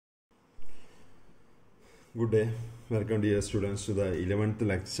Good day. Welcome dear students to the 11th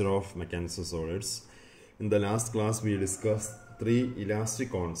lecture of Mechanics of Solids. In the last class we discussed three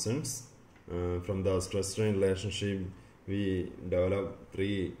elastic constants. From the stress-strain relationship we developed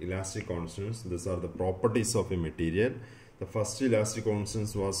three elastic constants. These are the properties of a material. The first elastic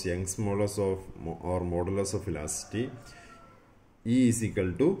constant was Young's modulus of or modulus of elasticity. E is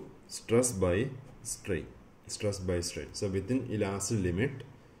equal to stress by strain. Stress by strain. So within elastic limit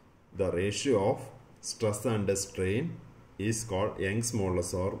the ratio of stress and strain is called Young's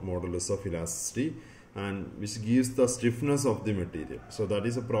modulus or modulus of elasticity, and which gives the stiffness of the material. So that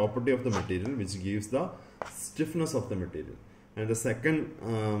is a property of the material which gives the stiffness of the material. And the second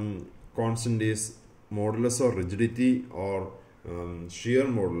constant is modulus of rigidity or shear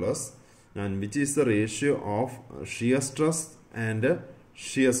modulus, and which is the ratio of shear stress and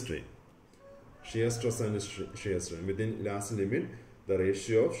shear strain. Shear stress and shear strain within elastic limit. The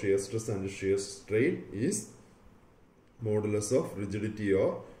ratio of shear stress and shear strain is modulus of rigidity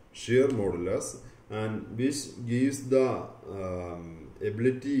or shear modulus, and which gives the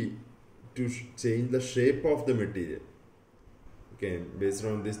ability to change the shape of the material. Okay, based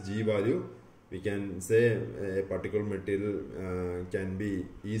on this G value, we can say a particular material can be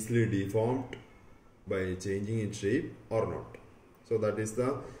easily deformed by changing its shape or not. So that is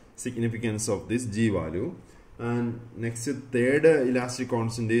the significance of this G value. And next, third elastic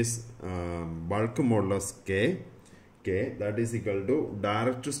constant is bulk modulus K. That is equal to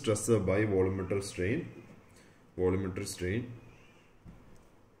direct stress by volumetric strain. Volumetric strain,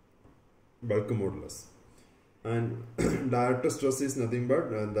 bulk modulus. And direct stress is nothing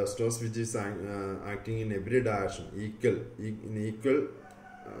but the stress which is acting in every direction, equal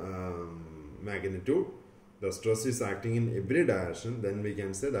magnitude. The stress is acting in every direction, then we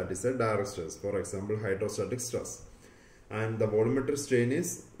can say that is a direct stress. For example, hydrostatic stress. And the volumetric strain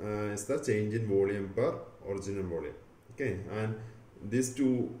is the change in volume per original volume. Okay, and these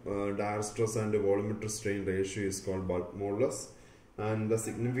two direct stress and volumetric strain ratio is called bulk modulus. And the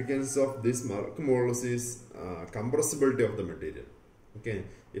significance of this bulk modulus is compressibility of the material. Okay,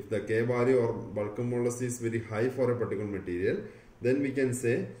 if the K value or bulk modulus is very high for a particular material, then we can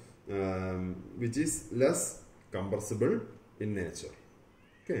say which is less compressible in nature.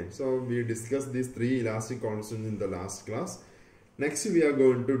 Okay, so we discussed these three elastic constants in the last class. Next we are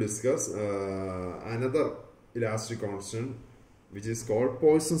going to discuss another elastic constant which is called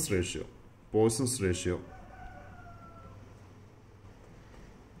Poisson's ratio. Poisson's ratio.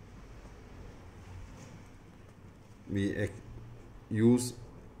 We use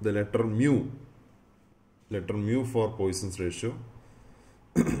the letter mu for Poisson's ratio.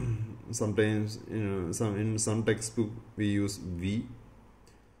 Sometimes in some textbook we use V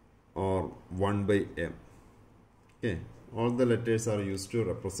or 1 by M. Okay, all the letters are used to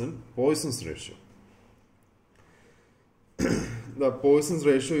represent Poisson's ratio. The Poisson's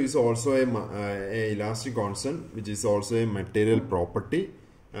ratio is also a elastic constant which is also a material property,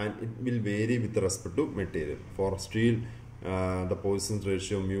 and it will vary with respect to material. For steel the Poisson's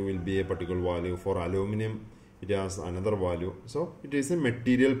ratio mu will be a particular value. For aluminum it has another value. So it is a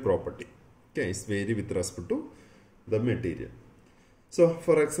material property. Okay, it's vary with respect to the material. So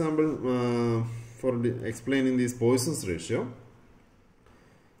for example, for explaining this Poisson's ratio,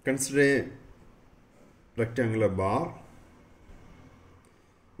 consider a rectangular bar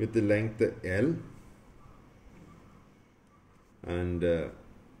with the length L and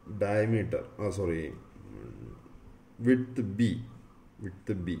diameter, width B.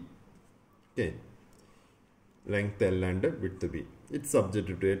 Okay, length L and width B. It's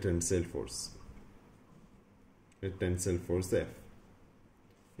subjected to a tensile force. A tensile force F.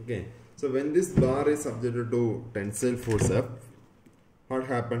 Okay. So when this bar is subjected to tensile force F, what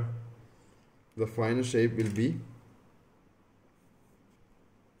happened? The final shape will be.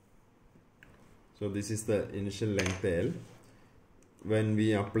 So this is the initial length L. When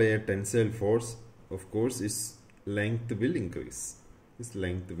we apply a tensile force, of course, its length will increase. Its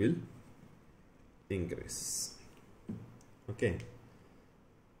length will increase. Okay,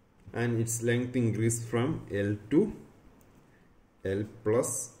 and its length increased from L to L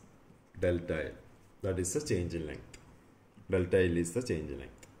plus delta L. That is the change in length. Delta L is the change in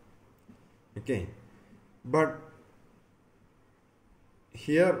length. Okay, but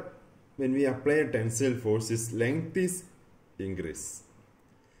here when we apply a tensile force, its length is increased.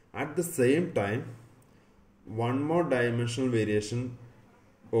 At the same time, one more dimensional variation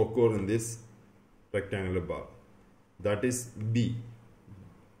occur in this rectangular bar. That is B,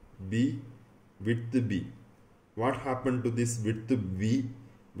 width B. What happened to this width B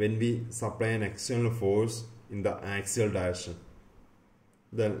when we supply an external force in the axial direction?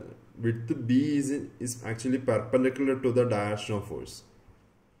 The width B is actually perpendicular to the direction of force.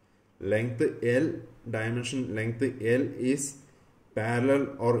 Length L, dimension length L is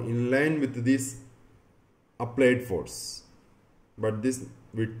parallel or in line with this applied force. But this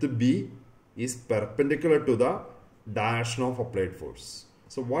width B is perpendicular to the direction of applied force.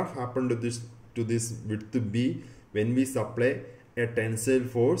 So what happened to this width B when we supply a tensile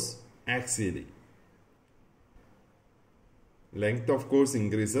force axially? Length of course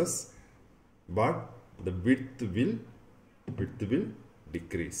increases, but the width will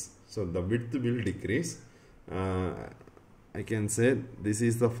decrease. So the width will decrease. I can say this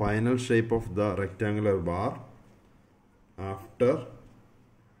is the final shape of the rectangular bar after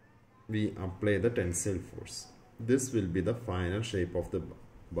we apply the tensile force. This will be the final shape of the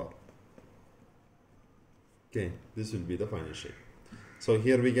bar. Okay, this will be the final shape. So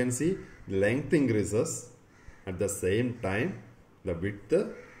here we can see length increases, at the same time the width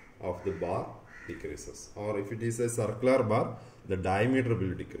of the bar decreases. Or if it is a circular bar, the diameter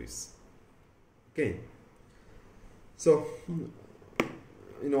will decrease. Okay. So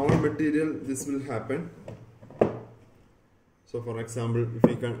in all material this will happen. So for example, if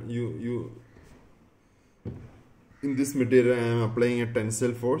you can in this material I am applying a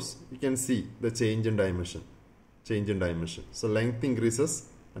tensile force, you can see the change in dimension. So length increases,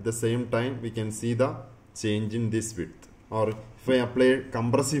 at the same time we can see the change in this width. Or if I apply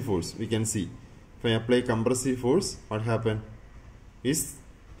compressive force, we can see if I apply compressive force, what happen is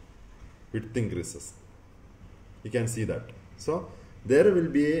width increases. You can see that. So there will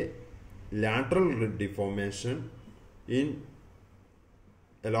be a lateral deformation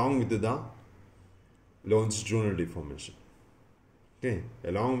along with the longitudinal deformation. Okay,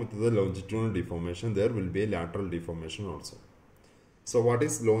 along with the longitudinal deformation, there will be a lateral deformation also. So what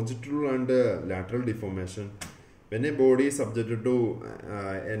is longitudinal and lateral deformation? When a body is subjected to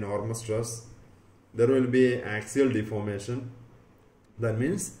enormous stress, there will be axial deformation. That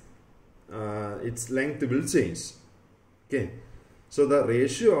means its length will change. Okay, so the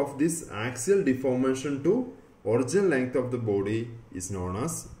ratio of this axial deformation to original length of the body is known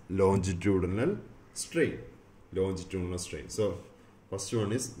as longitudinal strain. So first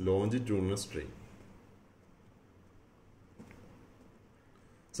one is longitudinal strain.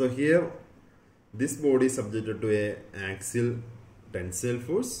 So here this body is subjected to a axial tensile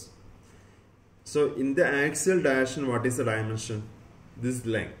force. So in the axial direction, what is the dimension? This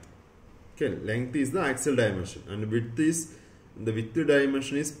length. Okay, length is the axial dimension, and width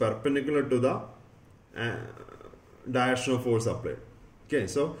dimension is perpendicular to the direction of force applied. Okay,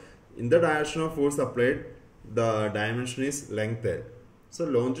 so in the direction of force applied, the dimension is length L. So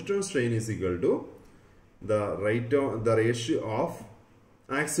longitudinal strain is equal to the ratio of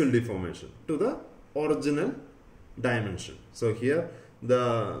axial deformation to the original dimension. So here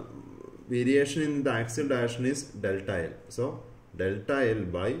the variation in the axial direction is delta L. So delta L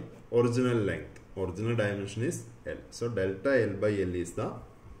by original length. Original dimension is L. So delta L by L is the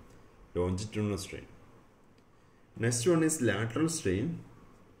longitudinal strain. Next one is lateral strain.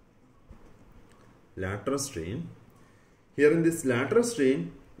 Here in this lateral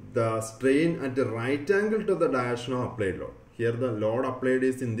strain, the strain at the right angle to the direction of applied load. Here the load applied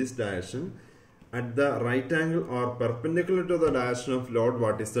is in this direction. At the right angle or perpendicular to the direction of load,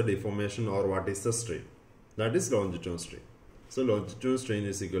 what is the deformation or what is the strain? That is longitudinal strain. So longitudinal strain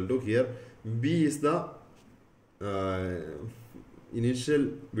is equal to, here B is the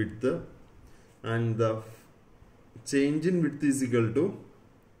initial width, and the change in width is equal to,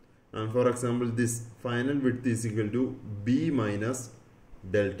 and for example this final width is equal to B minus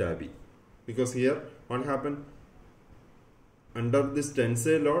delta B, because here what happened, under this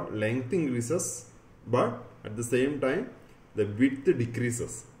tensile load length increases, but at the same time the width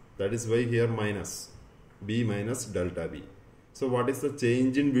decreases. That is why here minus B minus delta B. So what is the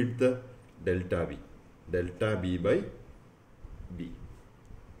change in width? Delta B by B.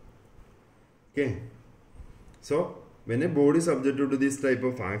 Okay, so when a body is subjected to this type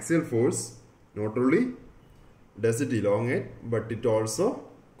of axial force, not only does it elongate, but it also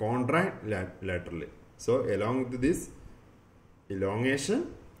contract laterally. So along with this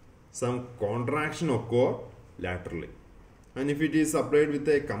elongation, some contraction occur laterally. And if it is applied with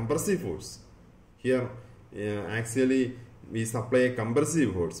a compressive force, here axially we supply a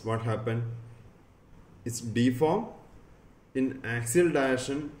compressive force, what happens? It's deformed in axial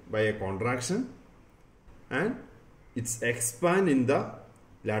direction by a contraction, and it's expand in the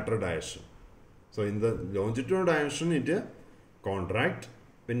lateral direction. So in the longitudinal direction it contract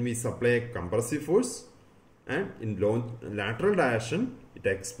when we supply a compressive force, and in lateral direction it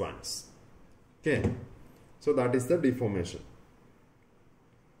expands. Okay, so that is the deformation.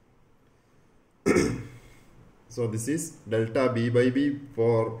 So this is delta B by B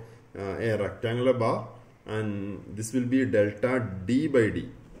for a rectangular bar, and this will be delta D by D.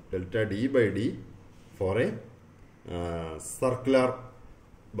 Delta D by D for a circular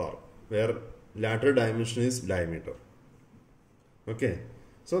bar where lateral dimension is diameter. Okay,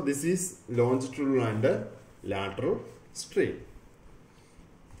 so this is longitudinal and lateral strain.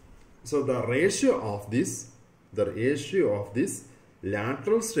 So the ratio of this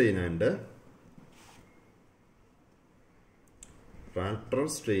lateral strain and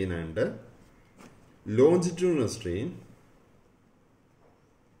longitudinal strain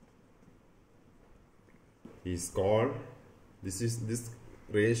is called, this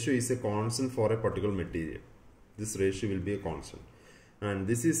ratio is a constant for a particular material. This ratio will be a constant, and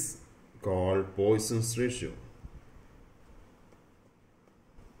this is called Poisson's ratio.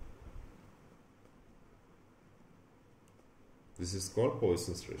 This is called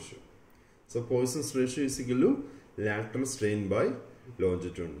Poisson's ratio. So Poisson's ratio is equal to lateral strain by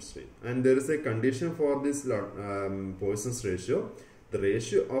longitudinal strain, and there is a condition for this Poisson's ratio. The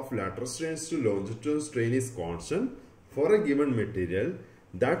ratio of lateral strains to longitudinal strain is constant for a given material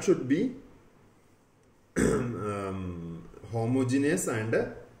that should be homogeneous and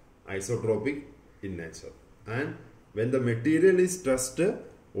isotropic in nature, and when the material is stressed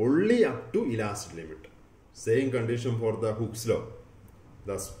only up to elastic limit. Same condition for the Hooke's law.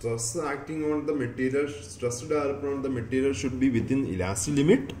 The stress acting on the material, stress developed on the material should be within elastic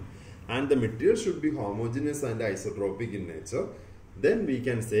limit, and the material should be homogeneous and isotropic in nature. Then we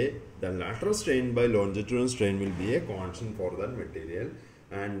can say the lateral strain by longitudinal strain will be a constant for that material,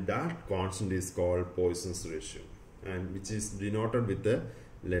 and that constant is called Poisson's ratio, and which is denoted with the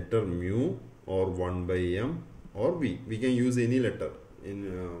letter mu or 1 by m or v. We can use any letter.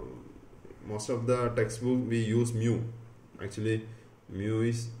 In most of the textbook we use mu. Actually mu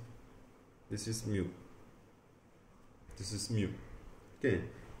is, this is mu, this is mu. Okay,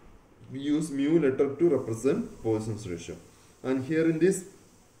 we use mu letter to represent Poisson's ratio, and here in this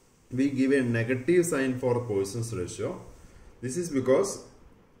we give a negative sign for Poisson's ratio. This is because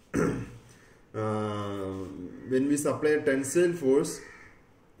when we supply a tensile force,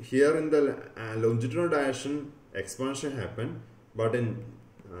 here in the longitudinal direction expansion happen, but in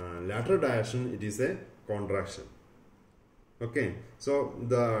lateral direction it is a contraction. Okay, so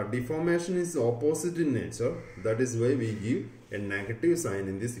the deformation is opposite in nature. That is why we give a negative sign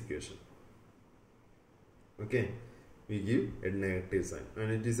in this equation. Okay, we give a negative sign,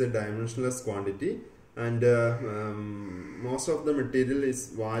 and it is a dimensionless quantity, and most of the material is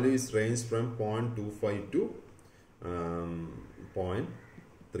value is ranged from 0.25 to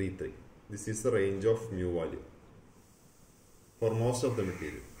 0.33. This is the range of mu value for most of the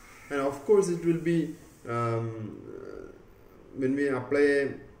material, and of course it will be when we apply a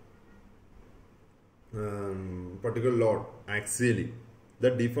particular load axially, the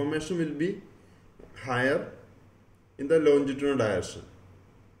deformation will be higher in the longitudinal direction.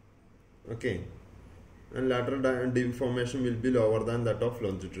 Okay, and lateral deformation will be lower than that of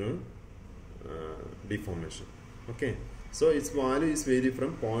longitudinal deformation. Okay, so its value is vary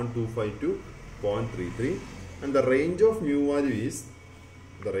from 0.25 to 0.33, and the range of mu value is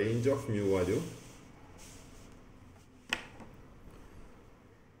range of mu value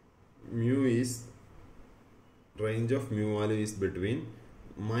is between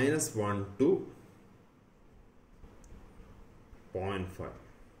 -1 to 0.5.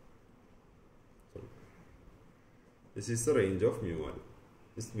 So this is the range of mu value.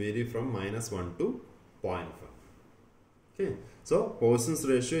 It's vary from -1 to 0.5. Okay, so Poisson's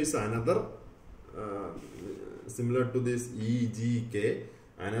ratio is another similar to this EGK.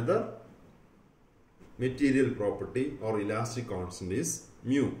 Another material property or elastic constant is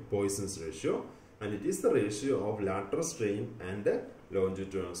mu, Poisson's ratio, and it is the ratio of lateral strain and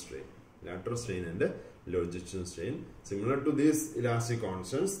longitudinal strain. Lateral strain and longitudinal strain. Similar to these elastic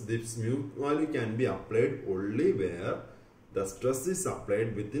constants, this mu value can be applied only where the stress is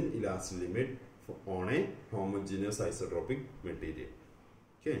applied within elastic limit on a homogeneous isotropic material.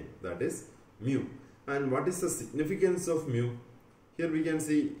 Okay, that is mu. And what is the significance of mu? Here we can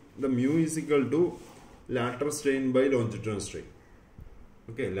see the mu is equal to lateral strain by longitudinal strain.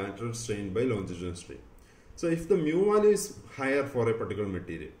 Okay, lateral strain by longitudinal strain. So if the mu value is higher for a particular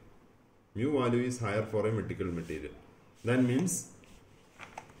material, mu value is higher for a particular material, that means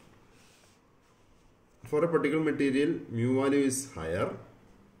for a particular material mu value is higher.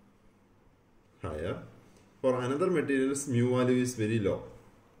 For another materials mu value is very low.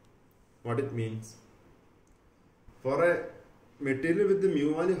 What it means? For a material with the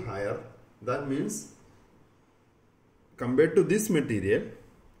mu value higher, that means compared to this material,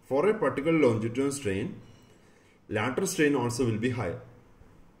 for a particular longitudinal strain, lateral strain also will be higher.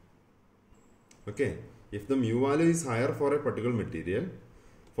 Okay, if the mu value is higher for a particular material,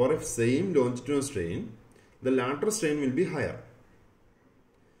 for a same longitudinal strain, the lateral strain will be higher.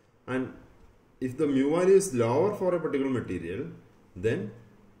 And if the mu value is lower for a particular material, then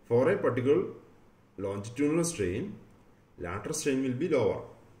for a particular longitudinal strain, lateral strain will be lower.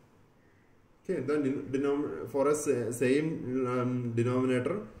 Okay, the for a same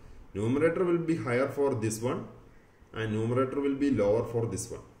denominator, numerator will be higher for this one and numerator will be lower for this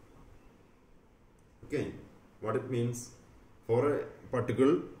one. Okay, what it means? For a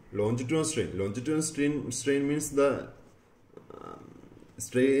particular longitudinal strain means the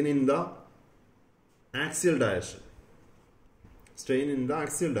strain in the axial direction. Strain in the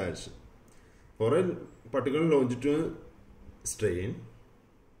axial direction. For a particular longitudinal strain,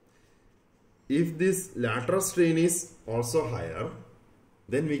 if this lateral strain is also higher,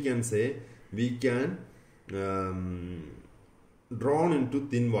 then we can say we can drawn into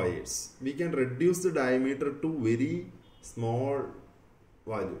thin wires. We can reduce the diameter to very small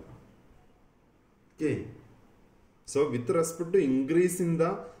value. Okay. So with respect to increase in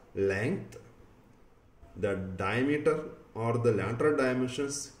the length, the diameter or the lateral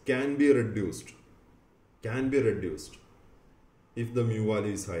dimensions can be reduced. If the mu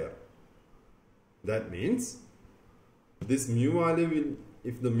value is higher. That means this mu value will,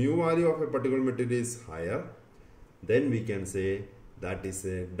 if the mu value of a particular material is higher, then we can say that is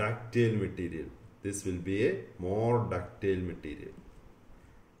a ductile material. This will be a more ductile material.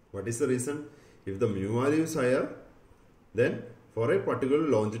 What is the reason? If the mu value is higher, then for a particular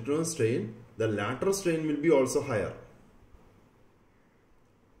longitudinal strain, the lateral strain will be also higher.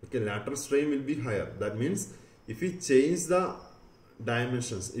 Okay, lateral strain will be higher. That means if we change the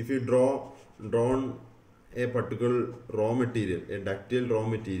dimensions, if you drawn a particular raw material, a ductile raw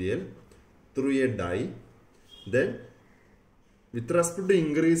material through a die, then with respect to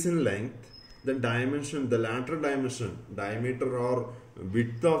increase in length, the dimension, the lateral dimension, diameter or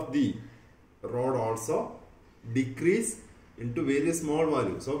width of the rod also decrease into very small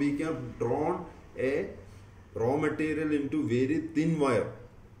value. So we can draw a raw material into very thin wire.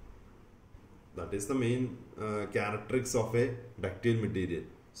 That is the main characteristics of a ductile material.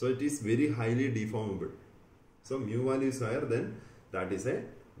 So it is very highly deformable. So mu value is higher, then that is a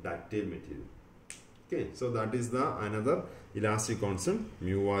ductile material. Okay, so that is the another elastic constant,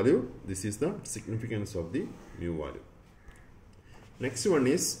 mu value. This is the significance of the mu value. Next one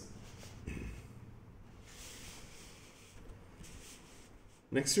is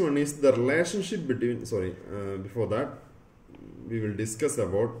the relationship between, before that we will discuss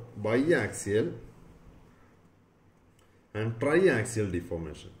about biaxial and triaxial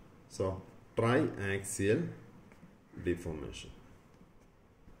deformation. So triaxial deformation.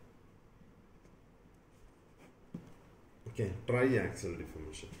 Okay, triaxial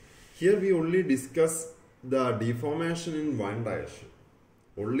deformation. Here we only discuss the deformation in one direction.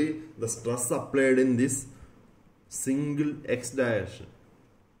 Only the stress applied in this single x direction.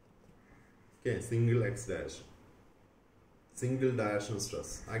 Okay, single x direction. Single direction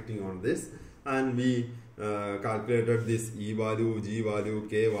stress acting on this, and we calculated this E value, G value,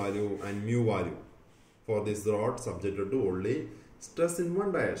 K value and mu value for this rod subjected to only stress in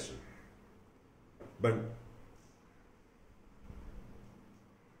one direction.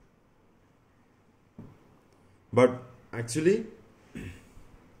 But actually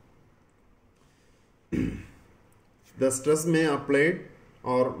the stress may apply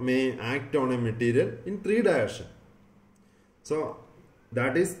or may act on a material in three directions. So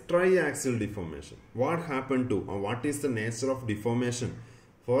that is triaxial deformation. What happened to, or what is the nature of deformation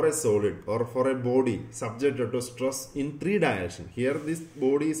for a solid or for a body subjected to stress in three directions? Here this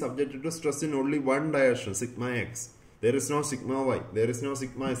body is subjected to stress in only one direction, sigma x. There is no sigma y, there is no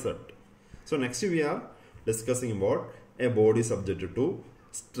sigma z. So next we are discussing about a body subjected to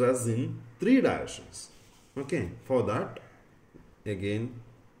stress in three directions. Okay, for that again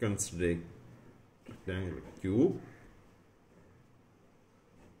consider rectangular cube.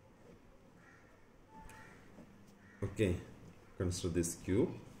 Okay, consider this cube,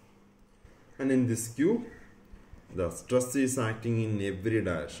 and in this cube the stress is acting in every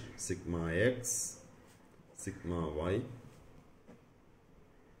direction, sigma x, sigma y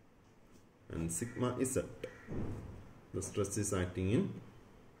and sigma z. The stress is acting in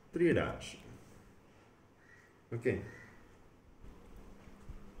three directions. Okay.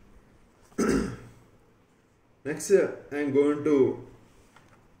 Next I am going to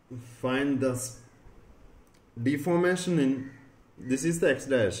find the deformation in, this is the x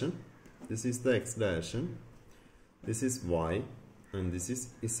direction, this is the x direction, this is y and this is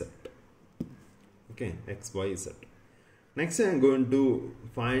z. Okay, x, y, z. Next I am going to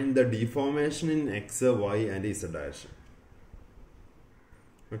find the deformation in x, y and z direction.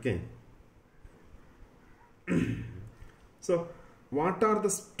 Okay. So what are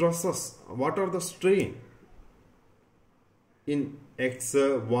the stresses, what are the strain in x,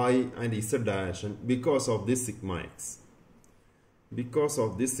 y and z direction because of this sigma x? Because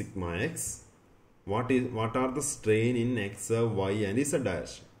of this sigma x, what are the strain in x, y and z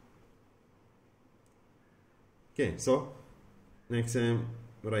direction? Okay, so next I am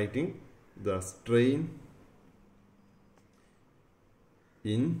writing the strain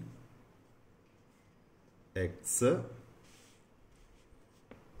in x,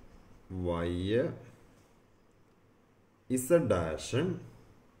 y, z direction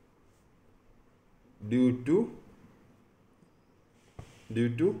due to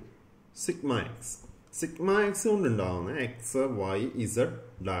sigma x. Sigma x കൊണ്ടുണ്ടാവുന്ന x, y, z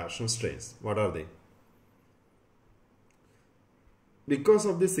direction strains. What are they? Because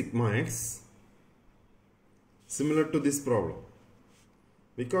of the sigma x, similar to this problem,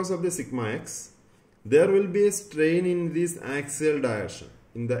 because of the sigma x, there will be a strain in this axial direction,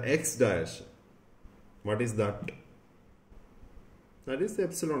 in the x direction. What is that? That is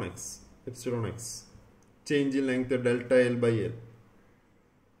epsilon x. Epsilon x. Change in length delta L by L.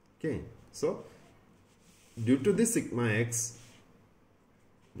 Okay. So, due to this sigma x,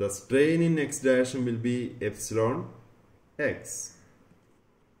 the strain in x direction will be epsilon x.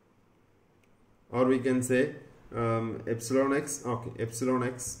 Or we can say epsilon x. Okay, epsilon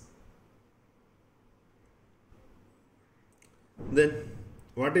x. Then,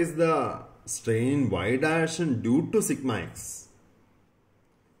 what is the strain in y direction due to sigma x?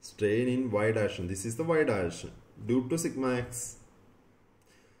 Strain in y direction. This is the y direction due to sigma x.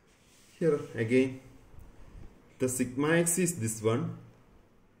 Here again, the sigma x is this one,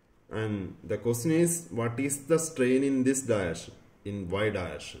 and the question is, what is the strain in this direction, in y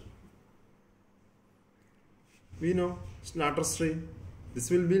direction? We know it's lateral strain. This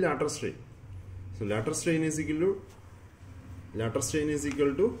will be lateral strain. So lateral strain is equal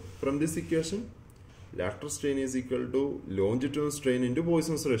to from this equation, lateral strain is equal to longitudinal strain into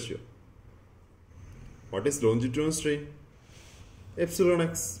Poisson's ratio. What is longitudinal strain? Epsilon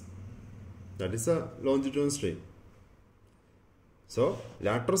x. That is a longitudinal strain. So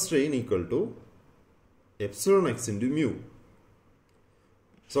lateral strain equal to epsilon x into mu.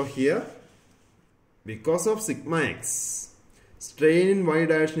 So here, because of sigma x, strain in y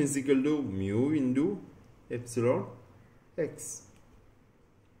direction is equal to mu into epsilon x.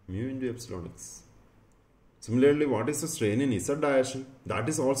 Mu into epsilon x. Similarly, what is the strain in z direction? That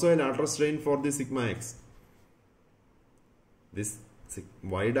is also a lateral strain for the sigma x. This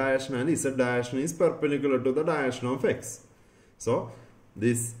y direction and z direction is perpendicular to the direction of x. So,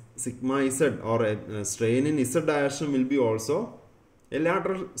 this sigma z or a strain in z direction will be also a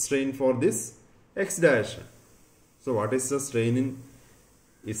lateral strain for this x direction. So, what is the strain in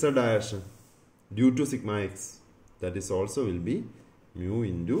z direction due to sigma x? That is also will be mu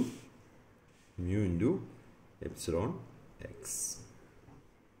into epsilon x.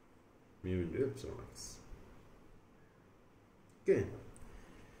 Mu into epsilon x. Okay.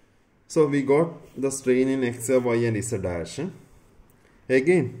 So we got the strain in x, y and z direction.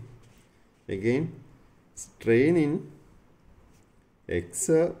 Again, strain in x,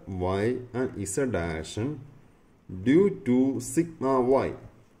 y and z direction due to sigma y.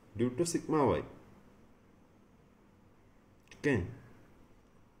 Okay.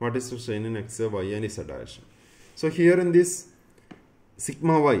 What is the strain in x, y and z direction? So here in this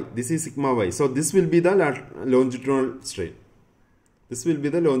sigma y, this is sigma y. So this will be the longitudinal strain. This will be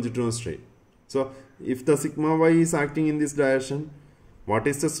the longitudinal strain. So if the sigma y is acting in this direction, what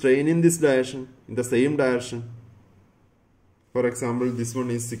is the strain in this direction? In the same direction. For example, this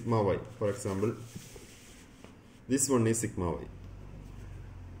one is sigma y. For example, this one is sigma y.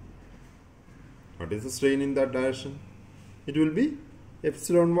 What is the strain in that direction? It will be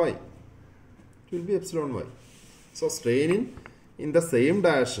epsilon y. It will be epsilon y. So strain in the same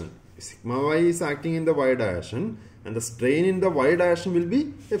direction. Sigma y is acting in the y direction, and the strain in the y direction will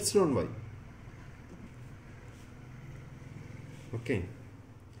be epsilon y. Okay.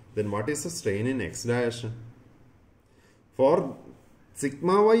 Then what is the strain in x direction? For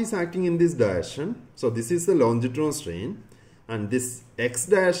sigma y is acting in this direction, so this is the longitudinal strain, and this x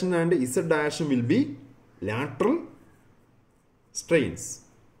direction and z direction will be lateral strains.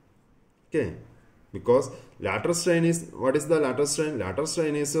 Okay. Because lateral strain is, what is the lateral strain? Lateral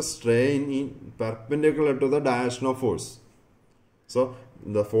strain is a strain in perpendicular to the direction of force. So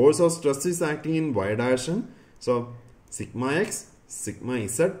the force of stress is acting in y direction. So sigma x, sigma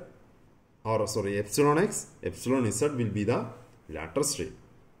z or sorry, epsilon x, epsilon z will be the lateral strain.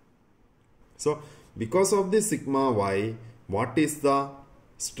 So because of this sigma y, what is the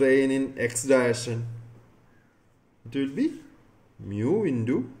strain in x direction? It will be mu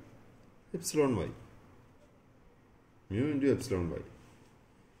into epsilon y. Mu into epsilon y.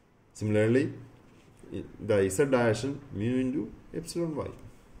 Similarly, the z direction, mu into epsilon y.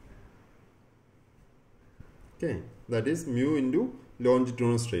 Okay, that is mu into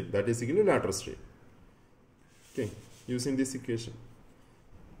longitudinal strain. That is equal to lateral strain. Okay, using this equation,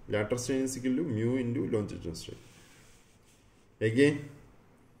 lateral strain is equal to mu into longitudinal strain. Again,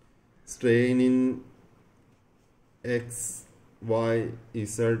 strain in x, y,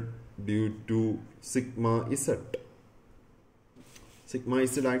 z due to sigma z. Sigma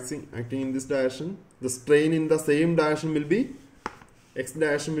z acting in this direction. The strain in the same direction will be, x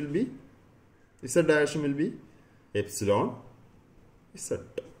direction will be, z direction will be epsilon z.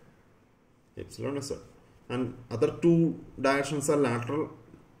 Epsilon z. And other two directions are lateral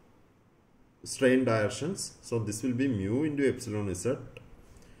strain directions. So this will be mu into epsilon z.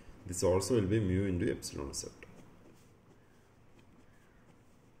 This also will be mu into epsilon z.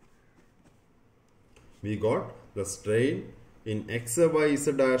 We got the strain in x, y,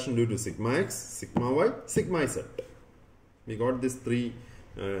 z direction due to sigma x, sigma y, sigma z. We got these three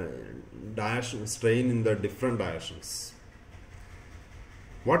direction strain in the different directions.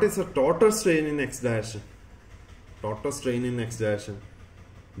 What is the total strain in x direction? Total strain in x direction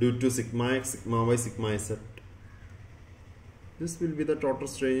due to sigma x, sigma y, sigma z. This will be the total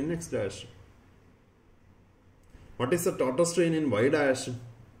strain in x direction. What is the total strain in y direction?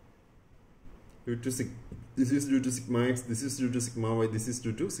 Due to this is due to sigma x, this is due to sigma y, this is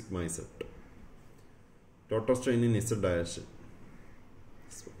due to sigma z. Total strain in z direction.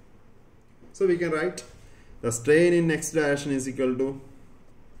 So we can write the strain in x direction is equal to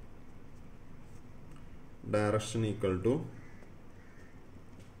direction equal to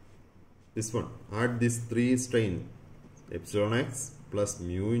this one. Add these three strain, epsilon x plus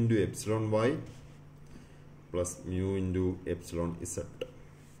mu into epsilon y plus mu into epsilon z.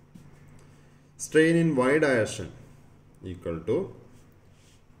 Strain in y direction equal to,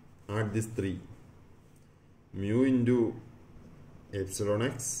 add these three, mu into epsilon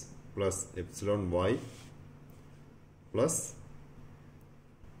x plus epsilon y plus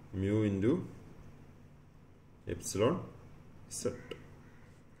mu into epsilon z.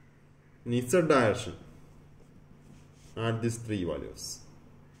 In z direction, add these three values.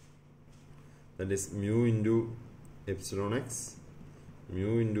 That is mu into epsilon x,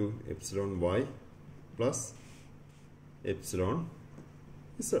 mu into epsilon y plus epsilon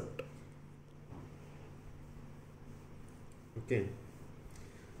z. Okay.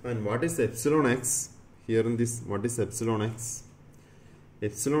 And what is epsilon x? Here in this, what is epsilon x?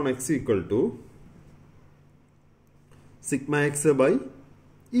 Epsilon x equal to sigma x by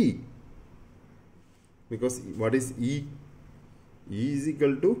E. Because what is E? E is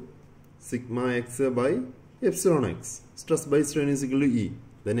equal to sigma x by epsilon x. Stress by strain is equal to E.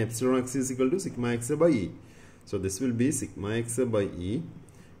 Then epsilon x is equal to sigma x by E. So this will be sigma x by E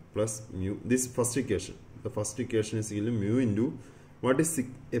plus mu. This first equation. The first equation is equal to mu into, what is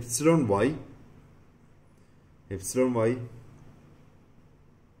epsilon y? Epsilon y,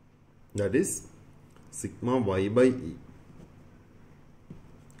 that is sigma y by E.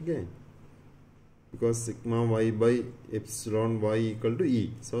 Okay. Because sigma y by epsilon y equal to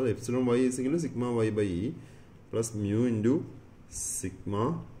E. So epsilon y is equal to sigma y by E plus mu into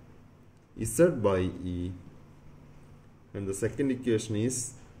sigma z by E. And the second equation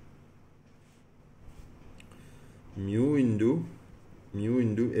is mu into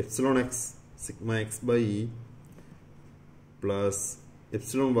epsilon x, sigma x by E plus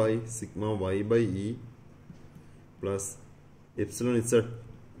epsilon y, sigma y by E plus epsilon z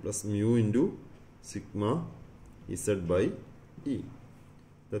plus mu into sigma z by E.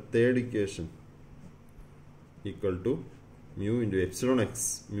 The third equation equal to mu into epsilon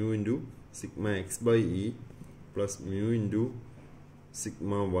x, mu into sigma x by E plus mu into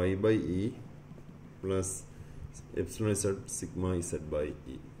sigma y by E plus epsilon z sigma z by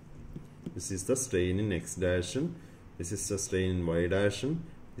E. This is the strain in x direction. This is the strain in y direction.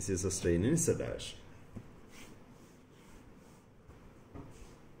 This is the strain in z direction.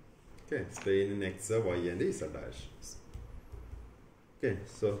 Okay, strain in x, y and z directions. Okay,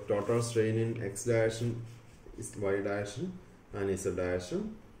 so total strain in x direction is y direction and z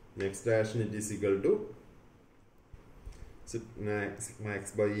direction. Next direction it is equal to sigma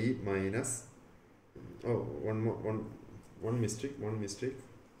x by E minus, oh, one mistake.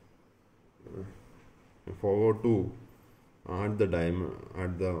 I forgot to add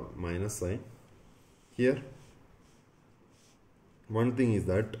the minus sign here. One thing is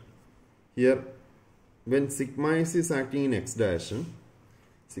that here when sigma x is acting in x direction,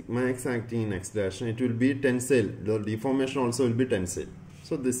 sigma x acting in x direction, it will be tensile. The deformation also will be tensile.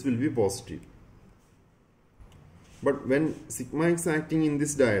 So this will be positive. But when sigma x acting in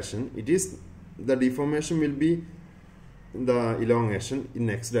this direction, the deformation will be the elongation in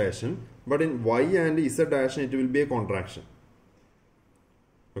x direction, but in y and z direction it will be a contraction.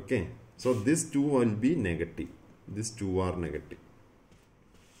 Okay, so these two will be negative. These two are negative.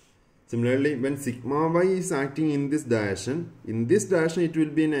 Similarly, when sigma y is acting in this direction it will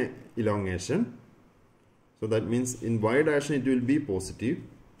be an elongation. So that means in y direction it will be positive.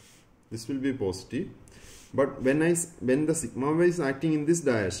 This will be positive. But when the sigma y is acting in this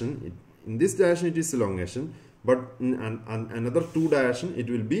direction, it is elongation. But in another two direction it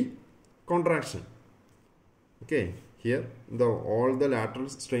will be contraction. Okay, here all the lateral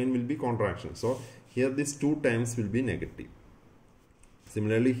strain will be contraction. So here these two terms will be negative.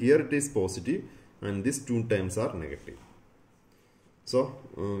 Similarly, here it is positive and these two terms are negative. So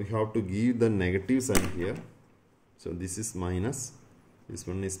we have to give the negative sign here. So this is minus, this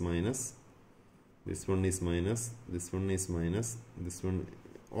one is minus, this one is minus, this one is minus, this one,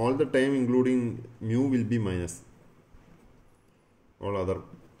 all the time including mu will be minus. All other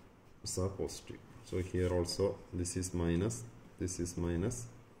are positive. So here also this is minus, this is minus,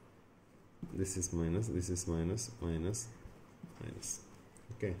 this is minus, this is minus, minus, minus.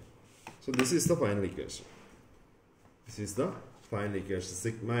 Okay. So this is the final equation. This is the final equation.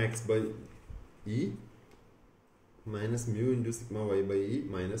 Sigma x by E minus mu into sigma y by E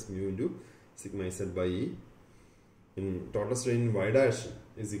minus mu into sigma z by E in total strain in y direction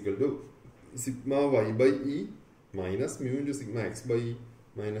is equal to sigma y by E minus mu into sigma x by E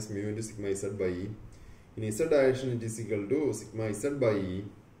minus mu into sigma z by E. In z direction it is equal to sigma z by E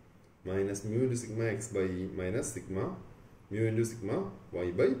minus mu into sigma x by E minus sigma mu into sigma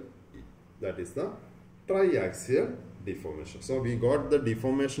y by E. That is the triaxial deformation. So we got the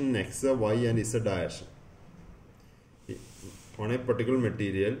deformation in x, y and z direction. On a particular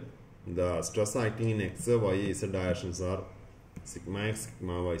material, the stress acting in x, y, z directions are sigma x,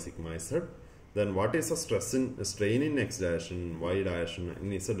 sigma y, sigma z. Then what is the strain in x direction, y direction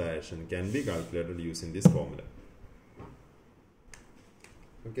and z direction can be calculated using this formula.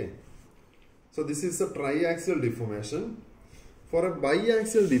 Okay. So this is a triaxial deformation. For a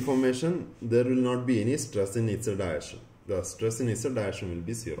biaxial deformation, there will not be any stress in z direction. The stress in z direction will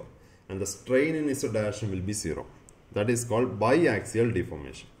be 0 and the strain in z direction will be 0. That is called biaxial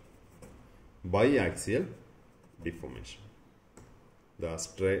deformation. Biaxial deformation. The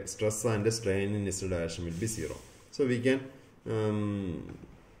stress and the strain in z direction will be 0. So we can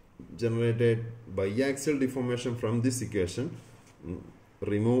generate a biaxial deformation from this equation.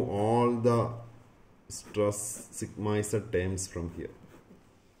 Remove all the stress sigma z terms from here.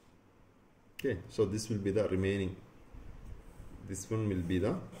 Okay, so this will be the remaining. This one will be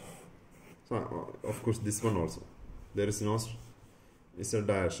the. So of course this one also. There is no z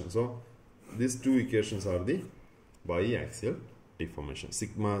direction. So these two equations are the biaxial deformation.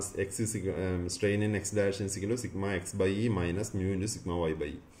 Sigma x is strain in x direction is equal to sigma x by E minus mu into sigma y by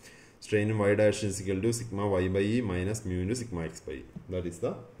E. Strain in y direction is equal to sigma y by E minus mu into sigma x by E. That is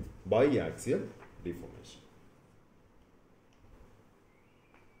the biaxial deformation.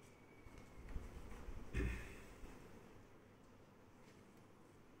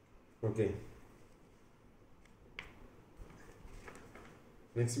 Okay.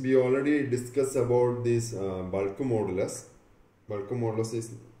 Next, we already discussed about this bulk modulus. Bulk modulus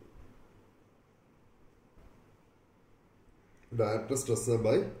is direct stressor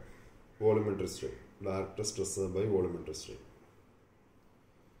by volumetric strain. Direct stressor by volumetric strain.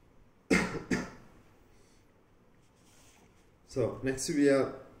 So next we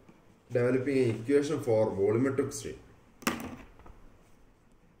are developing an equation for volumetric strain.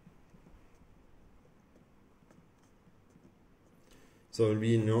 So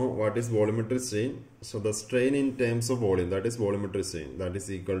we know what is volumetric strain. So the strain in terms of volume, that is volumetric strain, that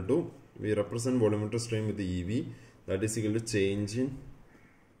is equal to, we represent volumetric strain with the EV, that is equal to change in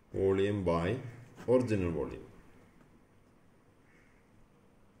volume by original volume.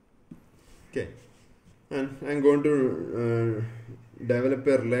 Okay, and I am going to develop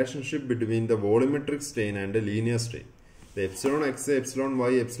a relationship between the volumetric strain and the linear strain. The epsilon x, epsilon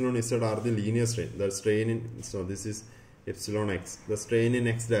y, epsilon z are the linear strain. The strain in, so this is epsilon x, the strain in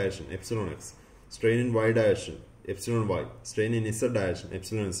x direction, epsilon x, strain in y direction, epsilon y, strain in z direction,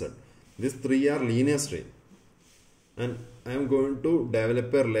 epsilon z. These three are linear strain. And I am going to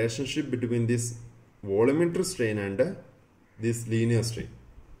develop a relationship between this volumetric strain and this linear strain.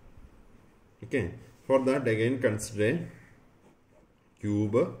 Okay, for that again consider a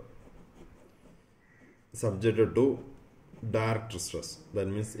cube subjected to direct stress. That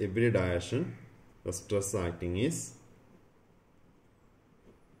means every direction the stress acting is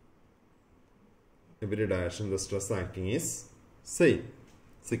same,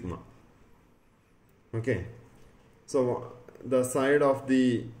 sigma. Okay, so the side of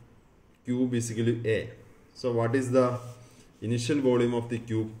the cube is equal to A. So what is the initial volume of the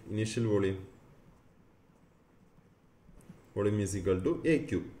cube? Initial volume is equal to A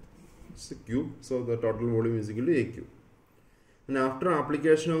cube. It's a cube, so the total volume is equal to A cube. And after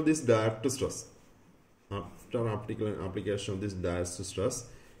application of this direct stress,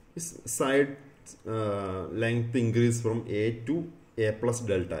 this side length increase from A to A plus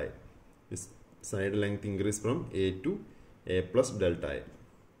delta A. This side length increase from A to A plus delta A.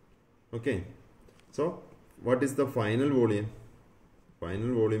 Okay, so what is the final volume?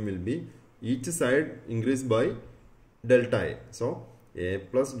 Final volume will be each side increased by delta A. So A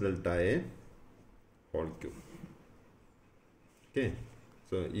plus delta A whole cube. Okay,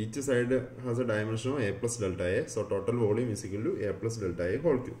 so each side has a dimension of A plus delta A. So total volume is equal to A plus delta A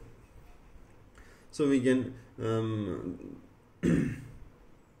whole cube. So we can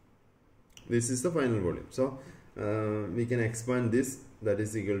this is the final volume. So we can expand this, that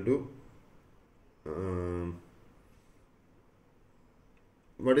is equal to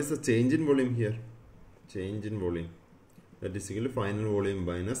what is the change in volume here? Change in volume, that is equal to final volume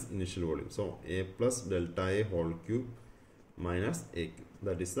minus initial volume. So A plus delta A whole cube minus A cube,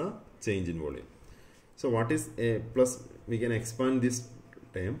 that is the change in volume. So what is A plus? We can expand this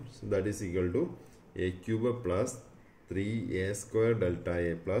term, so that is equal to A cube plus 3A square delta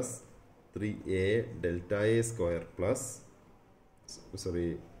A plus 3A delta A square plus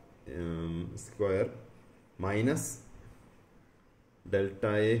square minus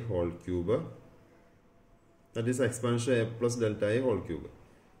delta A whole cube, that is expansion A plus delta A whole cube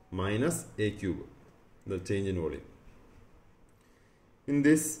minus A cube, the change in volume. In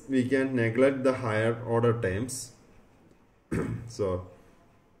this we can neglect the higher order terms. So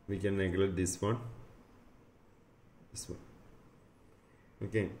we can neglect this one.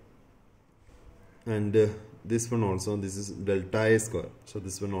 Okay, and this one also, this is delta A square, so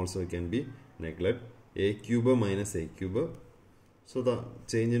this one also can be neglect. A cube minus A cube, so the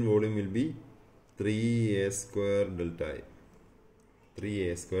change in volume will be 3A square delta A,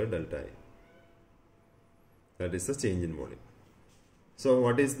 3A square delta A, that is the change in volume. So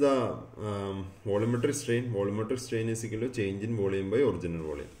what is the volumetric strain? Volumetric strain is equal to change in volume by original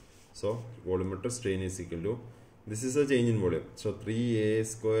volume. So volumetric strain is equal to, this is a change in volume, so 3A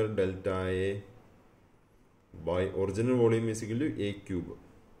square delta A by original volume is equal to A cube.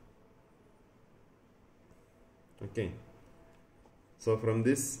 Okay, so from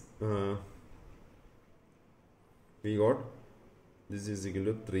this we got this is equal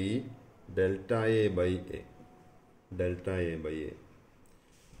to 3 delta A by A, delta A by A.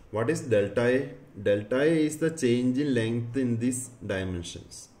 What is delta A? Delta A is the change in length in these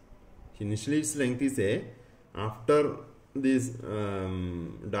dimensions. Initially its length is A. After this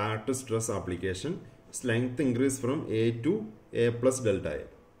direct stress application, its length increase from A to A plus delta A.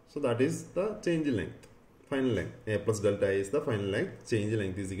 So that is the change in length, final length. A plus delta A is the final length, change in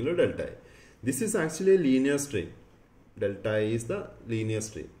length is equal to delta A. This is actually a linear strain. Delta A is the linear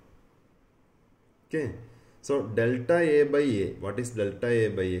strain. Okay, so delta A by A, what is delta A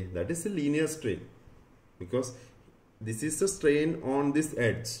by A? That is a linear strain, because this is the strain on this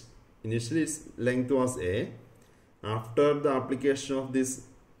edge. Initially its length was A. After the application of this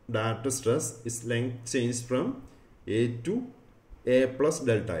direct stress, its length changed from A to A plus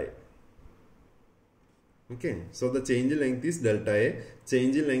delta A. Okay, so the change in length is delta A.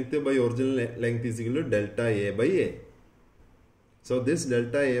 Change in length by original length is equal to delta A by A. So this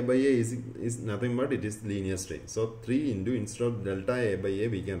delta A by A is nothing but it is linear strain. So 3 into, instead of delta A by A,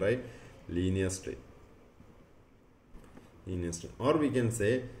 we can write linear strain. Linear strain. Or we can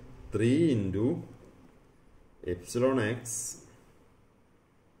say 3 into epsilon x,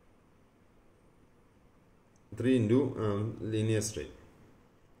 3 into linear strain.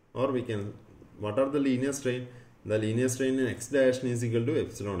 Or we can, what are the linear strain? The linear strain in x direction is equal to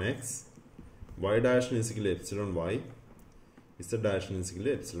epsilon x, y direction is equal to epsilon y, z direction is equal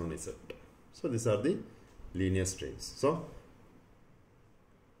to epsilon z. So these are the linear strains. So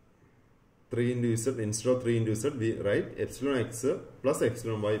 3 into z, instead of 3 into z, we write epsilon x plus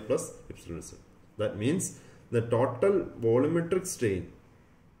epsilon y plus epsilon z. That means the total volumetric strain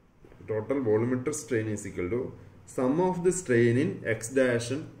is equal to sum of the strain in x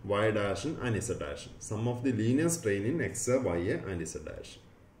dash, y dash and z dash. Sum of the linear strain in x, y and z dash.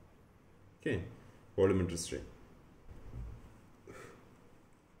 Okay, volumetric strain.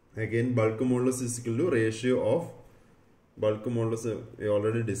 Again, bulk modulus is equal to ratio of bulk modulus. We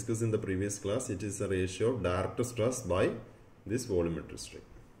already discussed in the previous class. It is a ratio of direct stress by this volumetric strain.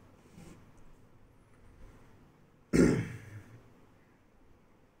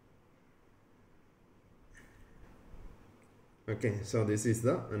 Okay, so this is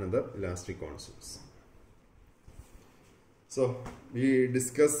the another elastic constants. So we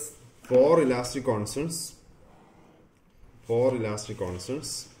discuss four elastic constants. Four elastic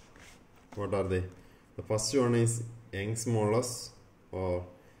constants. What are they? The first one is Young's modulus or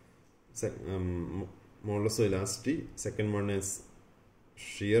modulus of elasticity. Second one is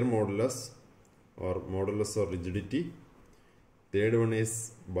shear modulus or modulus of rigidity. Third one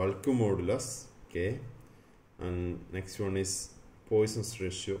is bulk modulus, K. And next one is Poisson's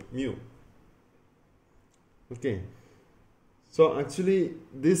ratio, mu. Okay. So actually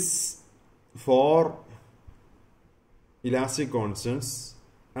these four elastic constants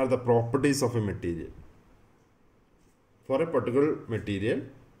are the properties of a material. For a particular material,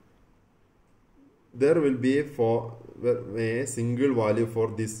 there will be a single value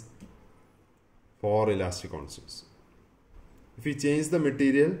for these four elastic constants. If we change the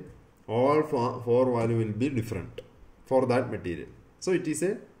material, all four value will be different for that material. So it is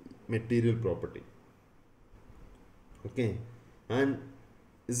a material property. Okay, and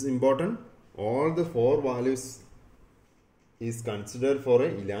it's important, all the four values is considered for a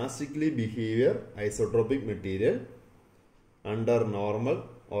elastically behavior isotropic material under normal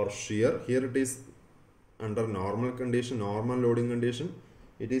or shear. Here it is under normal condition, normal loading condition.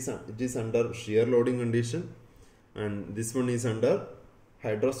 It is under shear loading condition, and this one is under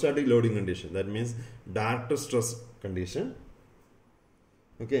hydrostatic loading condition. That means direct stress condition.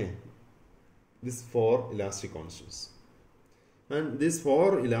 Okay, these four elastic constants, and these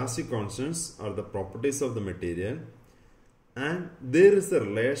four elastic constants are the properties of the material, and there is a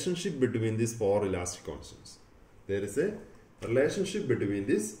relationship between these four elastic constants. There is a relationship between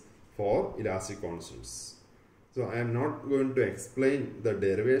these four elastic constants. So I am not going to explain the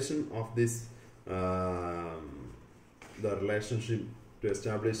derivation of this the relationship, to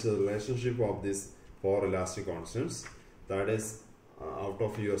establish the relationship of these four elastic constants. That is out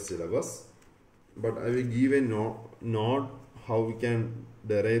of your syllabus, but I will give a note how we can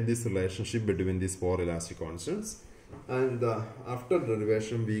derive this relationship between these four elastic constants. And after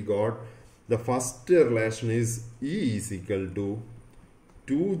derivation, we got the first relation is E is equal to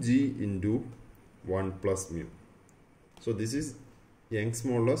 2G into 1 plus mu. So this is Young's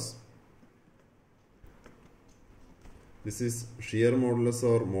modulus. This is shear modulus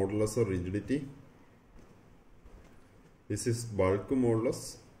or modulus of rigidity. This is bulk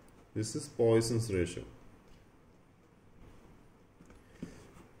modulus. This is Poisson's ratio.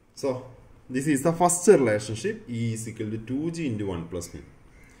 So this is the first relationship. E is equal to 2G into 1 plus mu.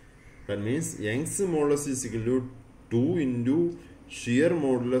 That means Young's modulus is equal to 2 into shear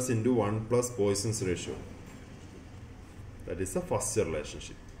modulus into 1 plus Poisson's ratio. That is the first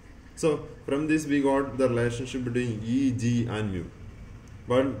relationship. So from this we got the relationship between E, G and mu.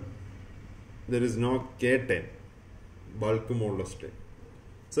 But there is no K term, bulk modulus term.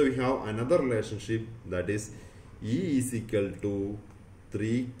 So we have another relationship, that is E is equal to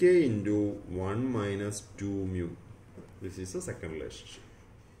 3K into 1 minus 2 mu. This is the second relationship.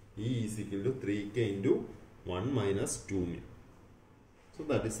 E is equal to 3K into 1 minus 2 mu. So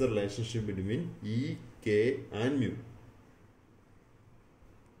that is the relationship between E, K and mu.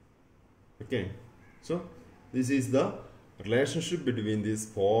 Okay, so this is the relationship between these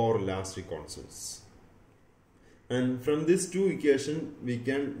four elastic constants. And from these two equations, we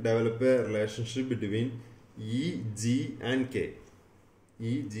can develop a relationship between E, G and K.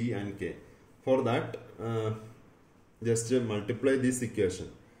 E, G and K. For that, just multiply this equation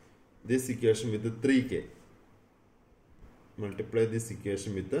with the 3K. Multiply this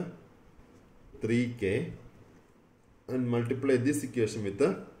equation with the 3K and multiply this equation with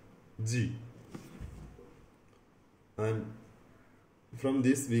the G. And from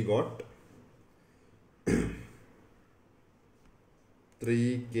this we got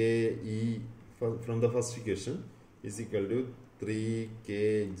 3KE from the first equation is equal to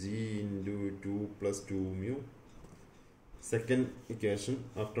 3kg into 2 plus 2 mu. Second equation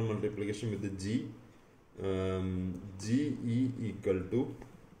after multiplication with the G, GE equal to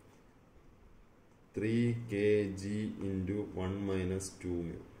 3kg into 1 minus 2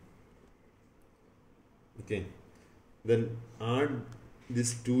 mu. Okay, then add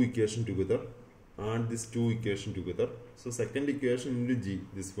these two equations together add these two equations together. So second equation into g,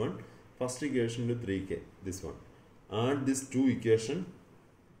 this one. First equation into 3k, this one. Add these two equations.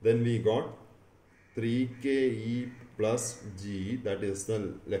 Then we got 3ke plus g, that is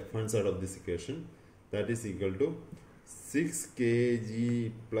the left hand side of this equation. That is equal to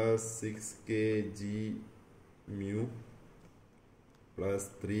 6kg plus 6kg mu plus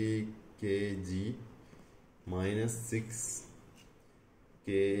 3kg minus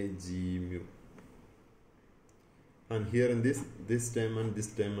 6kg mu. And here in this term and this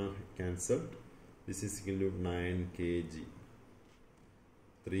term are cancelled. This is equal to 9 kg.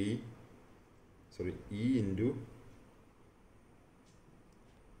 E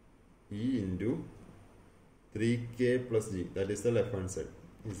into 3k plus g, that is the left hand side,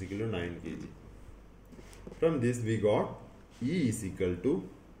 is equal to 9 kg. From this we got E is equal to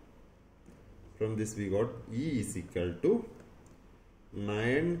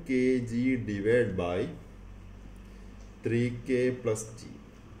 9 kg divided by 3k plus g.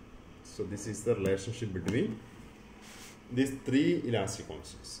 So this is the relationship between these three elastic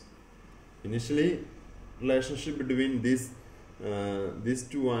constants. Initially, relationship between these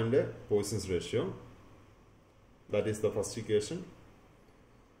two and Poisson's ratio. That is the first equation.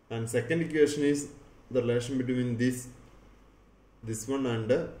 And second equation is the relation between this one and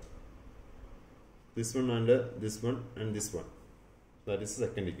this one and this one and this one. That is the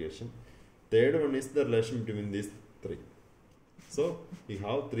second equation. Third one is the relation between these three. So we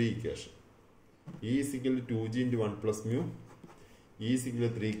have three equations. E is equal to 2g into 1 plus mu. E is equal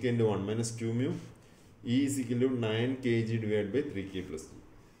to 3k into 1 minus 2 mu. E is equal to 9 kg divided by 3k plus g.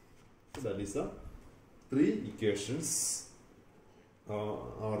 So that is the three equations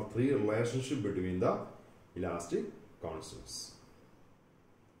or three relationship between the elastic constants.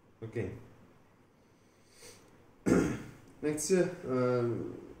 Okay. Next, I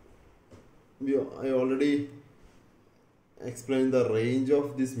already explained the range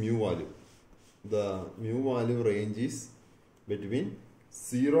of this mu value. The mu value range is between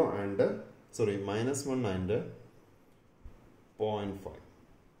 0 and minus 1 and 0.5.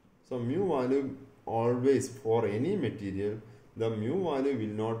 So mu value always, for any material, the mu value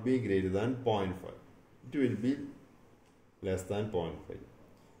will not be greater than 0.5. It will be less than 0.5.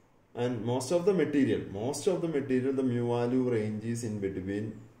 And most of the material, the mu value range is in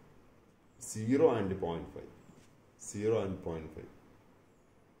between 0 and 0.5. 0 and 0.5.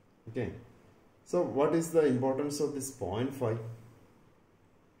 Okay. So what is the importance of this 0.5?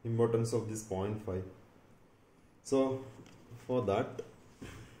 Importance of this 0.5. So for that,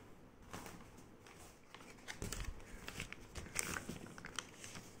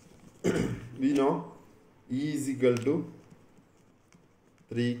 we know E is equal to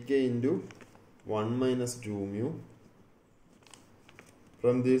 3k into 1 minus 2 mu.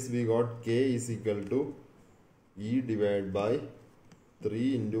 From this we got k is equal to E divided by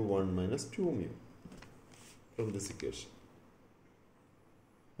 3 into 1 minus 2 mu from this equation.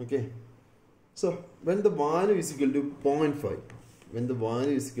 Okay. So when the value is equal to 0.5,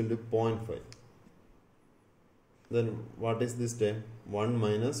 then what is this term? 1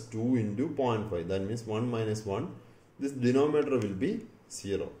 minus 2 into 0.5. That means 1 minus 1. This denominator will be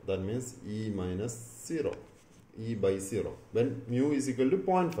 0. That means E minus 0. E by 0. When mu is equal to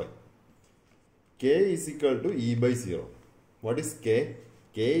 0.5. K is equal to E by 0. What is K?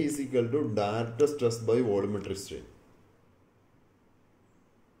 K is equal to direct stress by volumetric strain.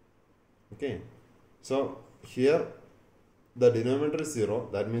 Okay. So here the denominator is 0.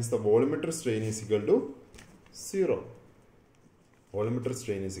 That means the volumetric strain is equal to 0. Volumetric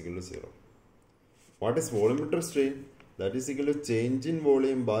strain is equal to 0. What is volumetric strain? That is equal to change in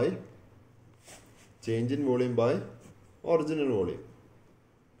volume by original volume.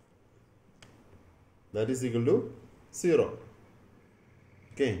 That is equal to 0.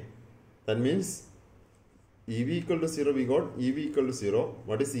 Okay. That means EV equal to 0, we got EV equal to 0.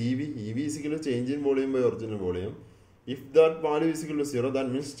 What is EV? EV is equal to change in volume by original volume. If that value is equal to 0, that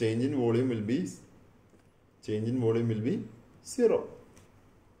means change in volume will be 0.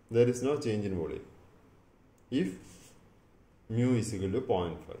 There is no change in volume if mu is equal to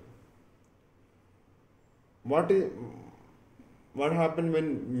 0.5. What happened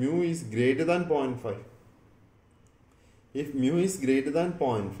when mu is greater than 0.5? If mu is greater than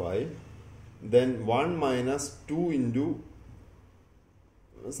 0.5, then 1 minus 2 into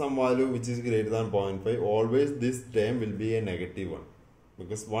some value which is greater than 0.5, always this term will be a negative one,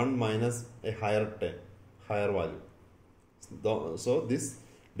 because 1 minus a higher value. So this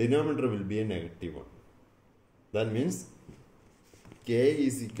denominator will be a negative one. That means K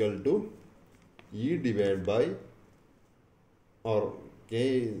is equal to E divided by, or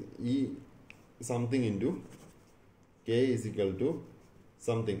K E something into k is equal to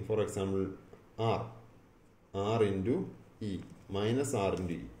something, for example r into e minus r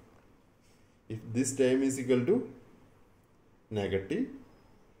into e. If this term is equal to negative,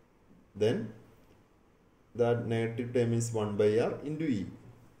 then that negative term is 1 by r into e.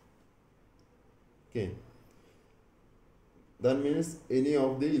 Okay, that means any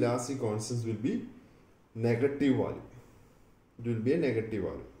of the elastic constants will be negative value. It will be a negative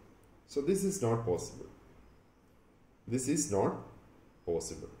value. So this is not possible. This is not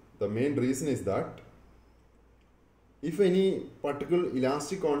possible. The main reason is that if any particular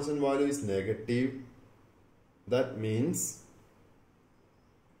elastic constant value is negative, that means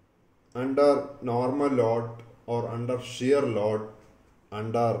under normal load or under shear load,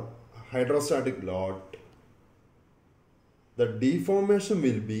 under hydrostatic load, the deformation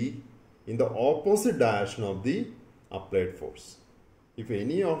will be in the opposite direction of the applied force. If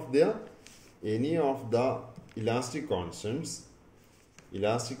any of the elastic constant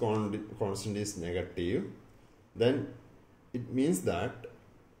is negative, then it means that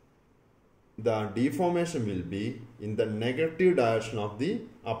the deformation will be in the negative direction of the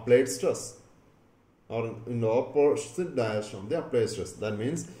applied stress, or in the opposite direction of the applied stress. That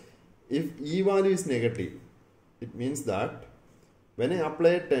means if E value is negative, it means that when I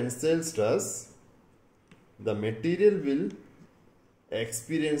apply tensile stress, the material will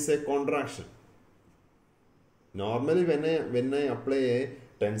experience a contraction. Normally when I apply a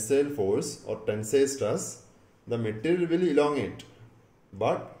tensile force or tensile stress, the material will elongate.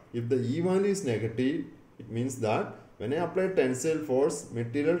 But if the E value is negative, it means that when I apply tensile force,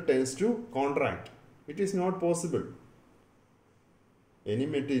 material tends to contract. It is not possible. Any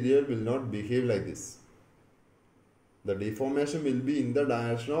material will not behave like this. The deformation will be in the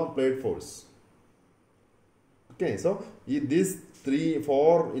direction of applied force. Okay, so these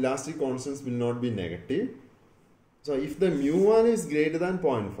 4 elastic constants will not be negative. So if the mu value is greater than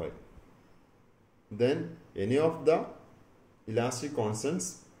 0.5, then any of the elastic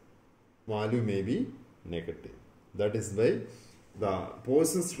constants value may be negative. That is why the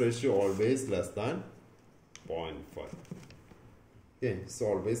Poisson's ratio always less than 0.5. Okay, it's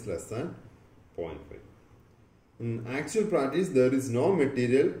always less than 0.5. In actual practice, there is no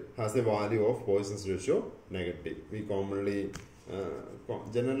material has a value of Poisson's ratio negative. We commonly,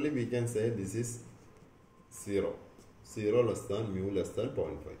 generally we can say this is 0. 0 less than mu less than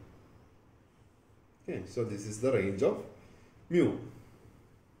 0.5. Okay, so this is the range of mu.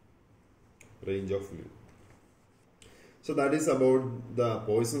 Range of mu. So that is about the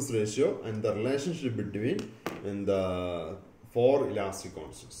Poisson's ratio and the relationship between the 4 elastic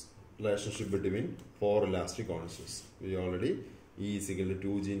constants. Relationship between 4 elastic constants. We already E is equal to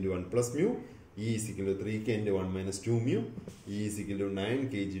 2g into 1 plus mu, E is equal to 3k into 1 minus 2 mu, E is equal to 9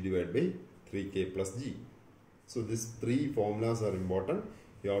 kg divided by 3k plus g. So these 3 formulas are important.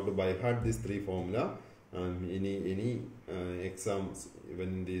 You have to by heart these 3 formula. Any exams, even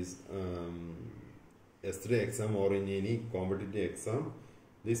in this S3 exam or in any competitive exam,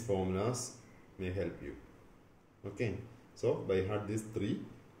 these formulas may help you. Okay, so by heart these 3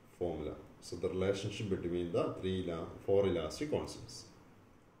 formula. So the relationship between the 4 elastic constants.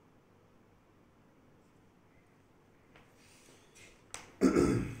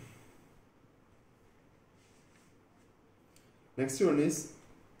 Next one is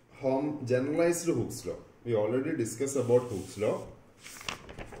generalized Hooke's law. We already discussed about Hooke's law.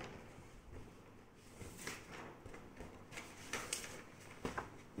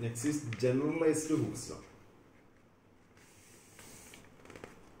 Next is generalized Hooke's law.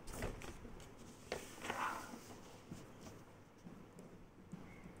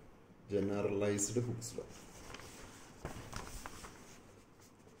 Generalized Hooke's law.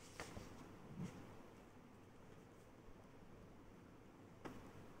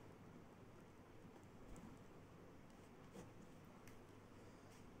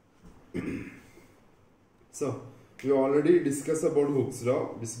 So, we already discussed about Hooke's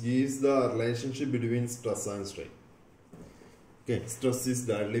law, which gives the relationship between stress and strain. Okay, stress is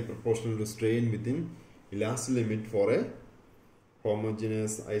directly proportional to strain within elastic limit for a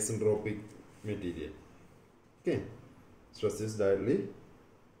homogeneous isentropic material. Okay, stress is directly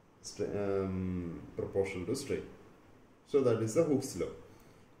proportional to strain. So that is the Hooke's law,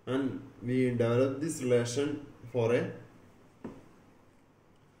 and we develop this relation for a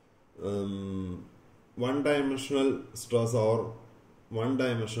one-dimensional stress or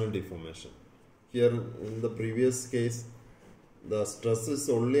one-dimensional deformation. Here in the previous case, the stress is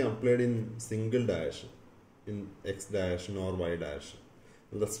only applied in single direction, in x direction or y direction.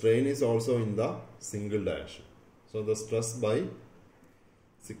 The strain is also in the single direction. So the stress by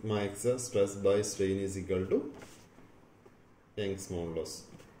sigma x stress by strain is equal to Young's modulus.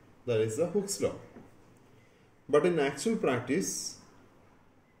 That is the Hooke's law. But in actual practice,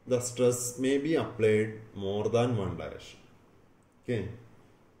 the stress may be applied more than one direction. Okay,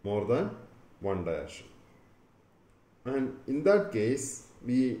 more than one direction. And in that case,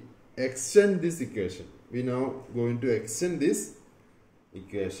 we extend this equation. We now going to extend this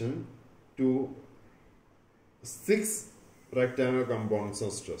equation to 6 rectangular components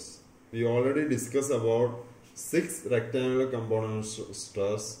of stress. We already discussed about 6 rectangular components of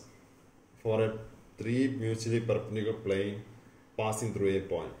stress for a 3 mutually perpendicular plane passing through a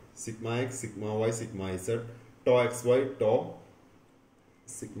point. Sigma x, sigma y, sigma z, tau xy, tau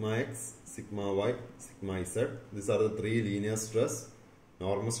sigma x, sigma y, sigma z. These are the 3 linear stress,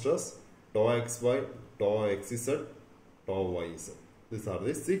 normal stress, tau xy, tau xz, tau yz. These are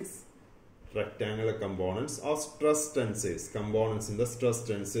the 6 rectangular components or stress tensors. Components in the stress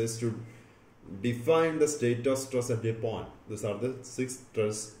tensors to define the state of stress at a point. These are the 6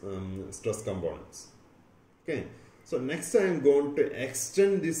 stress components. Okay. So next I am going to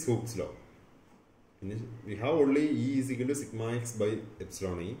extend this Hooke's law. We have only E is equal to sigma x by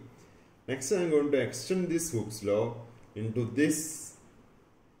epsilon E. Next I am going to extend this Hooke's law into this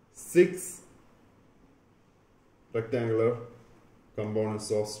 6 rectangular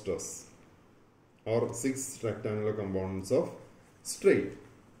components of stress or 6 rectangular components of strain.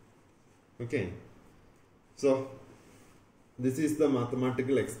 Okay. So this is the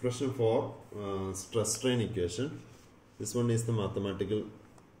mathematical expression for stress strain equation. This one is the mathematical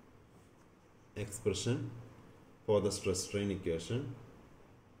expression for the stress strain equation.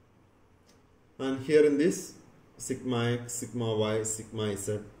 And here in this, sigma x, sigma y, sigma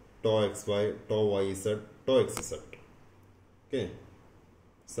z, tau xy, tau yz, tau xz. Okay.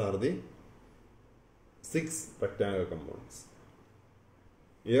 These are the 6 rectangular components.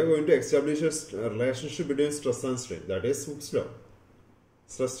 We are going to establish a relationship between stress and strain. That is Hooke's law.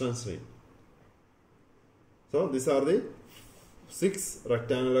 Stress and strain. So these are the 6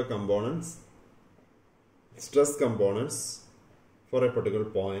 rectangular components, stress components for a particular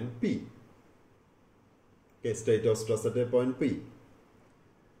point P. Okay, state of stress at a point P.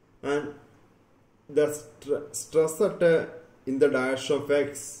 And the stress at in the direction of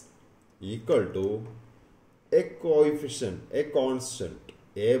x equal to a coefficient, a constant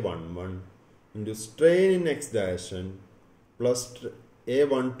A11 into strain in x direction plus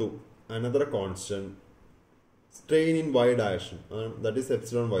A12, another constant, strain in y direction, that is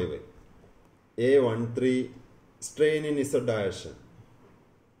epsilon yy. A13 strain in z direction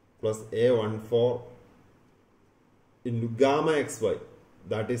plus A14 into gamma xy,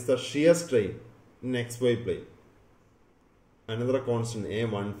 that is the shear strain in xy plane. Another constant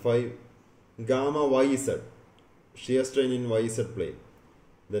A15 gamma yz, shear strain in yz plane.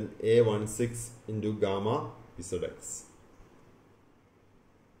 Then A16 into gamma zx.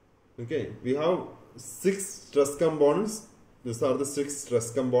 Okay, we have 6 stress components. These are the 6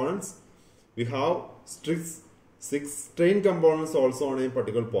 stress components. We have 6 strain components also on a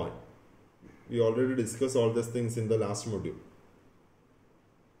particular point. We already discussed all these things in the last module.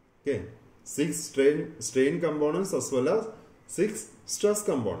 Okay, 6 strain components as well as 6 stress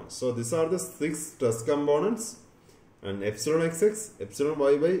components. So these are the 6 stress components, and epsilon xx, epsilon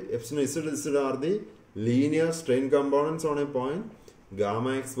yy, epsilon zz are the linear strain components on a point.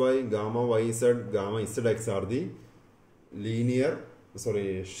 Gamma xy, gamma yz, gamma zx are the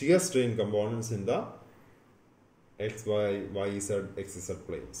shear strain components in the xy, yz, xz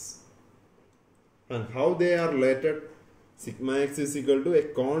planes. And how they are related? Sigma x is equal to a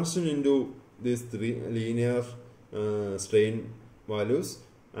constant into these 3 linear strain values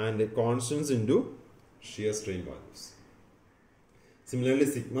and a constants into shear strain values. Similarly,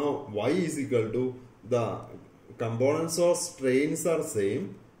 sigma y is equal to the components of strains are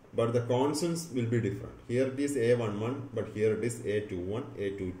same, but the constants will be different. Here it is A11, but here it is A21,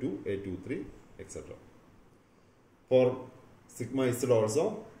 A22, A23, etc. For sigma z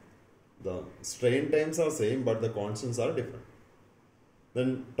also, the strain times are same, but the constants are different.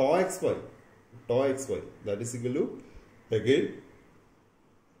 Then tau xy, that is equal to again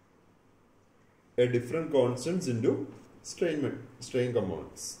a different constants into strain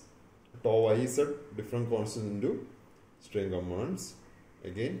components. Tau yz, different constants into strain components,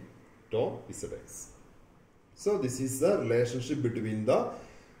 again tau zx. So this is the relationship between the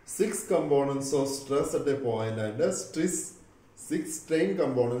 6 components of stress at a point and the 6 strain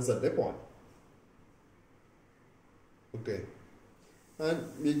components at a point. Okay, and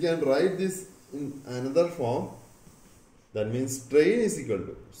we can write this in another form. That means strain is equal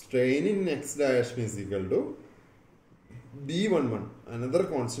to, strain in x direction is equal to B11, another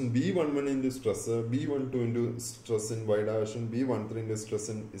constant, B11 into stress, B12 into stress in y direction, B13 into stress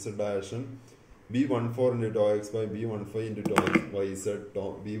in z direction, B14 into tau x y, B15 into tau x y z,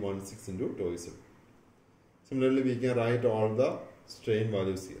 B16 into tau z. Similarly, we can write all the strain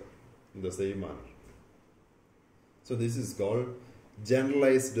values here in the same manner. So this is called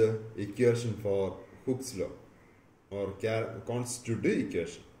generalized equation for Hooke's law or constitutive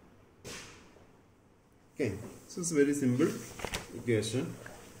equation. Okay, so it's a very simple equation,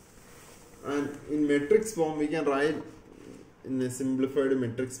 and in matrix form we can write, in a simplified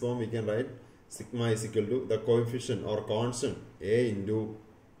matrix form we can write sigma is equal to the coefficient or constant A into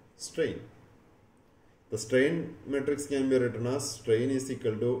strain. The strain matrix can be written as strain is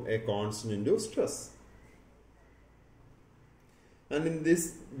equal to a constant into stress. And in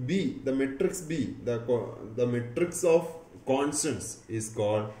this B, the matrix B, the matrix of constants is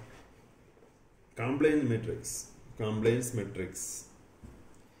called compliance matrix.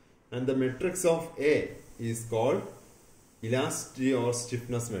 And the matrix of A is called elasticity or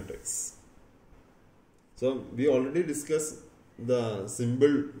stiffness matrix. So we already discussed the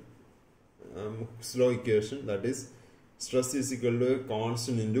simple Hooke's law equation, that is stress is equal to a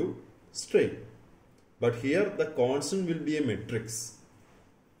constant into strain. But here the constant will be a matrix.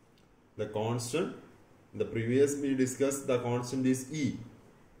 The constant, the previous we discussed, the constant is E,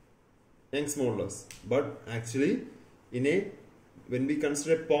 Young's modulus. But actually, when we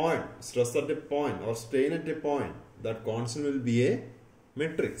consider a point, stress at a point or strain at a point, that constant will be a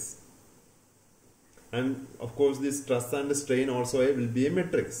matrix. And of course, this stress and strain also will be a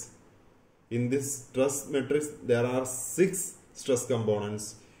matrix. In this stress matrix, there are 6 stress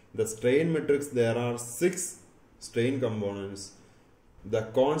components. The strain matrix, there are 6 strain components. The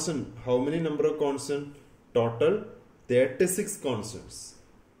constant, how many number of constants? Total 36 constants.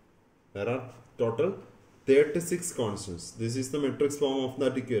 There are total 36 constants. This is the matrix form of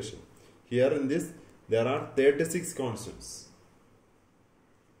that equation. Here in this, there are 36 constants.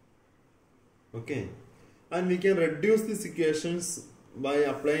 Okay. And we can reduce these equations by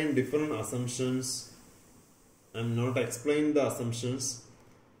applying different assumptions. I am not explaining the assumptions.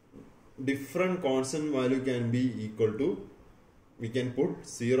 Different constant value can be equal to, we can put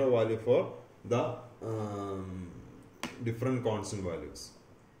 0 value for the different constant values.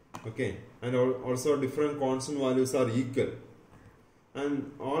 Okay, and also different constant values are equal,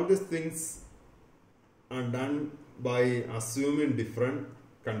 and all these things are done by assuming different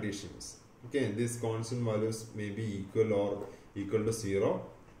conditions. Okay, these constant values may be equal or equal to 0.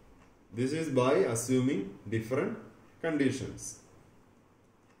 This is by assuming different conditions.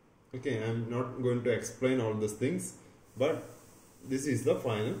 Okay, I am not going to explain all these things, but this is the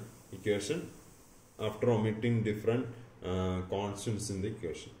final equation after omitting different constants in the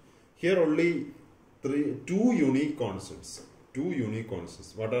equation. Here only two unique constants.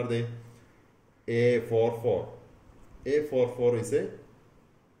 What are they? A44. A44 is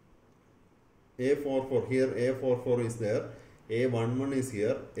A44 here. A44 is there. A11 is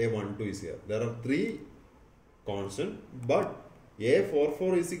here. A12 is here. There are 3 constants, but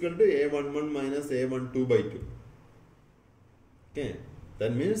A44 is equal to A11 minus A12 by 2. Okay,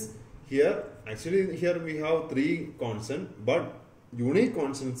 that means here we have 3 constants, but unique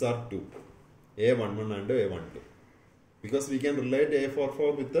constants are 2, A11 and A12, because we can relate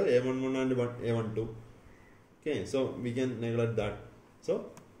A44 with the A11 and A12. Okay, so we can neglect that.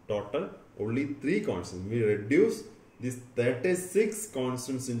 So total only 3 constants. We reduce these 36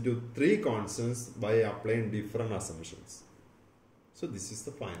 constants into 3 constants by applying different assumptions. So this is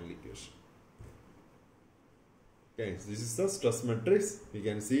the final equation. Okay, so this is the stress matrix. We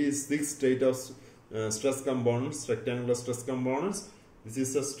can see 6 state of stress components, rectangular stress components. This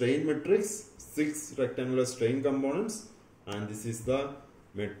is the strain matrix, 6 rectangular strain components, and this is the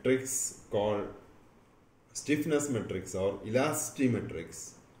matrix called stiffness matrix or elasticity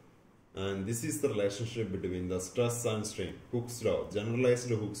matrix. And this is the relationship between the stress and strain. Hooke's law, generalized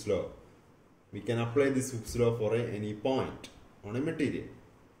Hooke's law. We can apply this Hooke's law for any point on a material.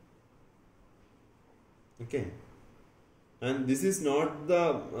 Okay, and this is not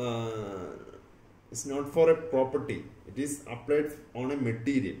the it's not for a property. It is applied on a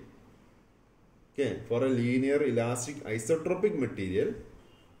material. Okay, for a linear elastic isotropic material,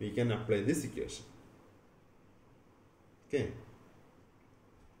 we can apply this equation. Okay,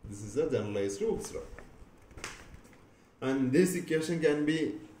 this is a generalized Hooke's law, and this equation can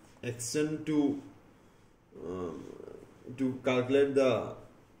be extended to calculate the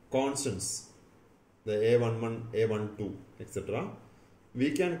constants, the A11, A12, etc.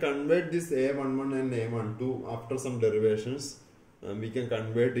 We can convert this A11 and A12 after some derivations. We can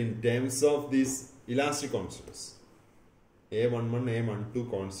convert in terms of these elastic constants. A11, A12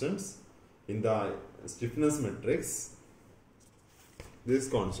 constants in the stiffness matrix. These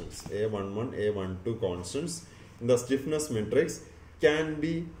constants A11, A12 constants in the stiffness matrix can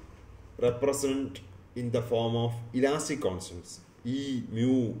be represented in the form of elastic constants E,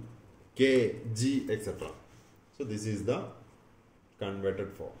 mu, K, G, etc. So this is the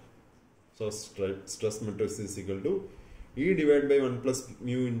converted form. So stress matrix is equal to E divided by 1 plus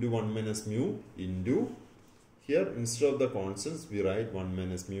mu into 1 minus mu into, here instead of the constants we write 1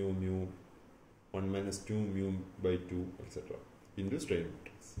 minus mu, 1 minus 2 mu by 2, etc. into strain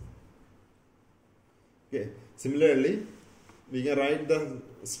matrix. Okay. Similarly, we can write the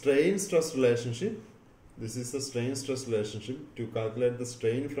strain stress relationship. This is the strain stress relationship. To calculate the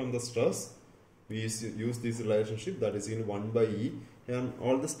strain from the stress, we use this relationship, that is in 1 by E, and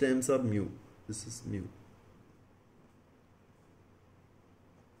all the terms are mu. This is mu.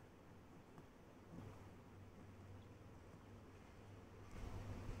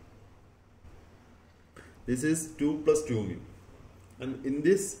 This is 2 plus 2 mu. And in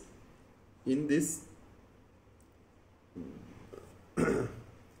this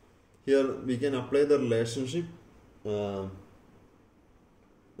here we can apply the relationship, that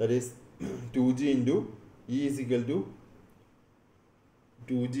is 2g into E is equal to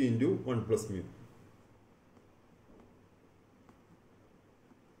 2g into 1 plus mu.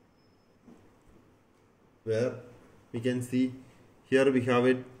 Where we can see here we have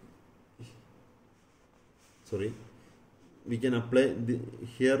it, we can apply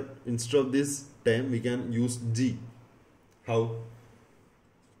here instead of this term we can use G. How?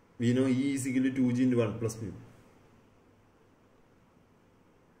 We know E is equal to 2G into 1 plus mu.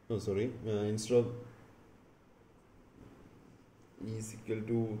 Instead of E is equal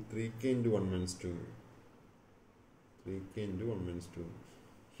to 3K into 1 minus 2 mu. 3K into 1 minus 2 mu.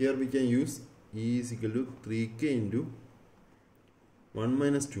 Here we can use E is equal to 3K into 1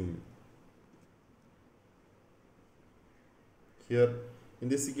 minus 2 mu. Here in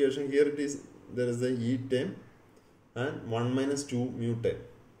this equation, here it is, there is a E term and 1 minus 2 mu term.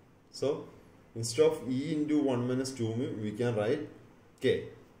 So instead of E into 1 minus 2 mu, we can write K.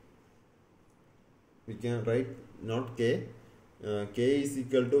 We can write not K. K is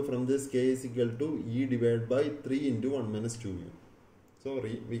equal to, from this K is equal to E divided by 3 into 1 minus 2 mu. So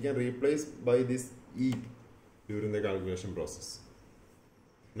we can replace by this E during the calculation process.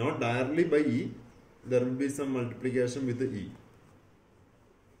 Not directly by E, there will be some multiplication with the E.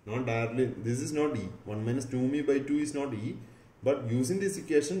 Not directly, this is not E. 1 minus 2 mu by 2 is not E. But using this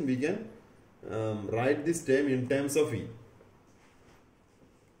equation, we can write this term in terms of E.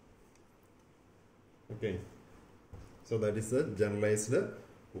 Okay. So that is the generalized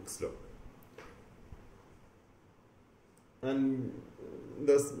Hooke's law. And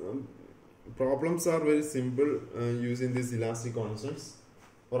the problems are very simple using these elastic constants.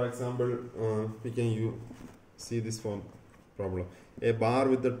 For example, we can see this form problem. A bar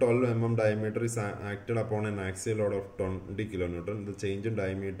with a 12 mm diameter is acted upon an axial load of 20 kN. The change in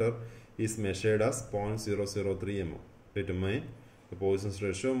diameter is measured as 0.003 mm. Determine the Poisson's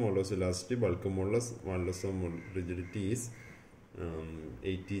ratio, modulus elasticity, bulk modulus, modulus of rigidity is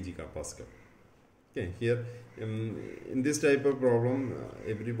 80 gigapascal. Okay, here in this type of problem,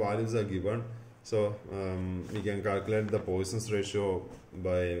 every values are given. So we can calculate the Poisson's ratio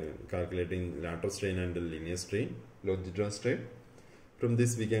by calculating lateral strain and linear strain, longitudinal strain. From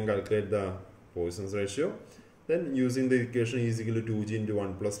this we can calculate the Poisson's ratio. Then using the equation E is equal to 2G into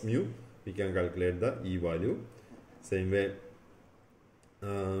 1 plus mu, we can calculate the E value. Same way,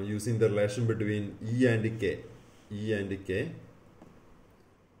 using the relation between E and K,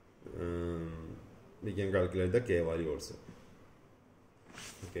 we can calculate the K value also.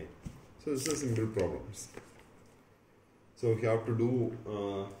 Okay, so this is a simple problems. So we have to do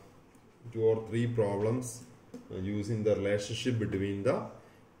 2 or 3 problems using the relationship between the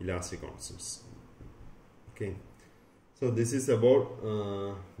elastic constants. Okay, so this is about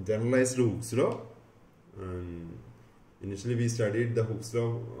generalized Hooke's law. And initially we studied the Hooke's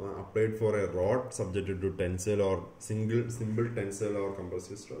law applied for a rod subjected to tensile or simple tensile or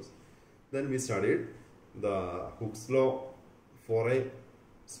compressive stress. Then we studied the Hooke's law for a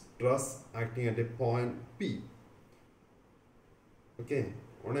stress acting at a point P. Okay,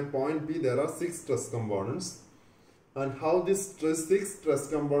 on a point P there are 6 stress components, and how these 6 stress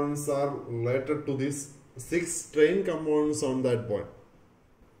components are related to these 6 strain components on that point.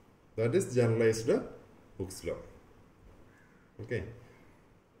 That is generalized Hooke's law. Okay,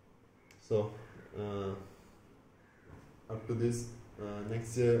 so up to this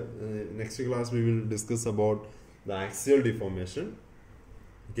next class we will discuss about the axial deformation.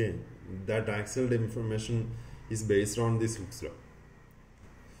 Okay, that axial deformation is based on this Hooke's law.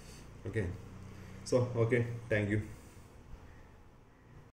 Okay, so okay, thank you.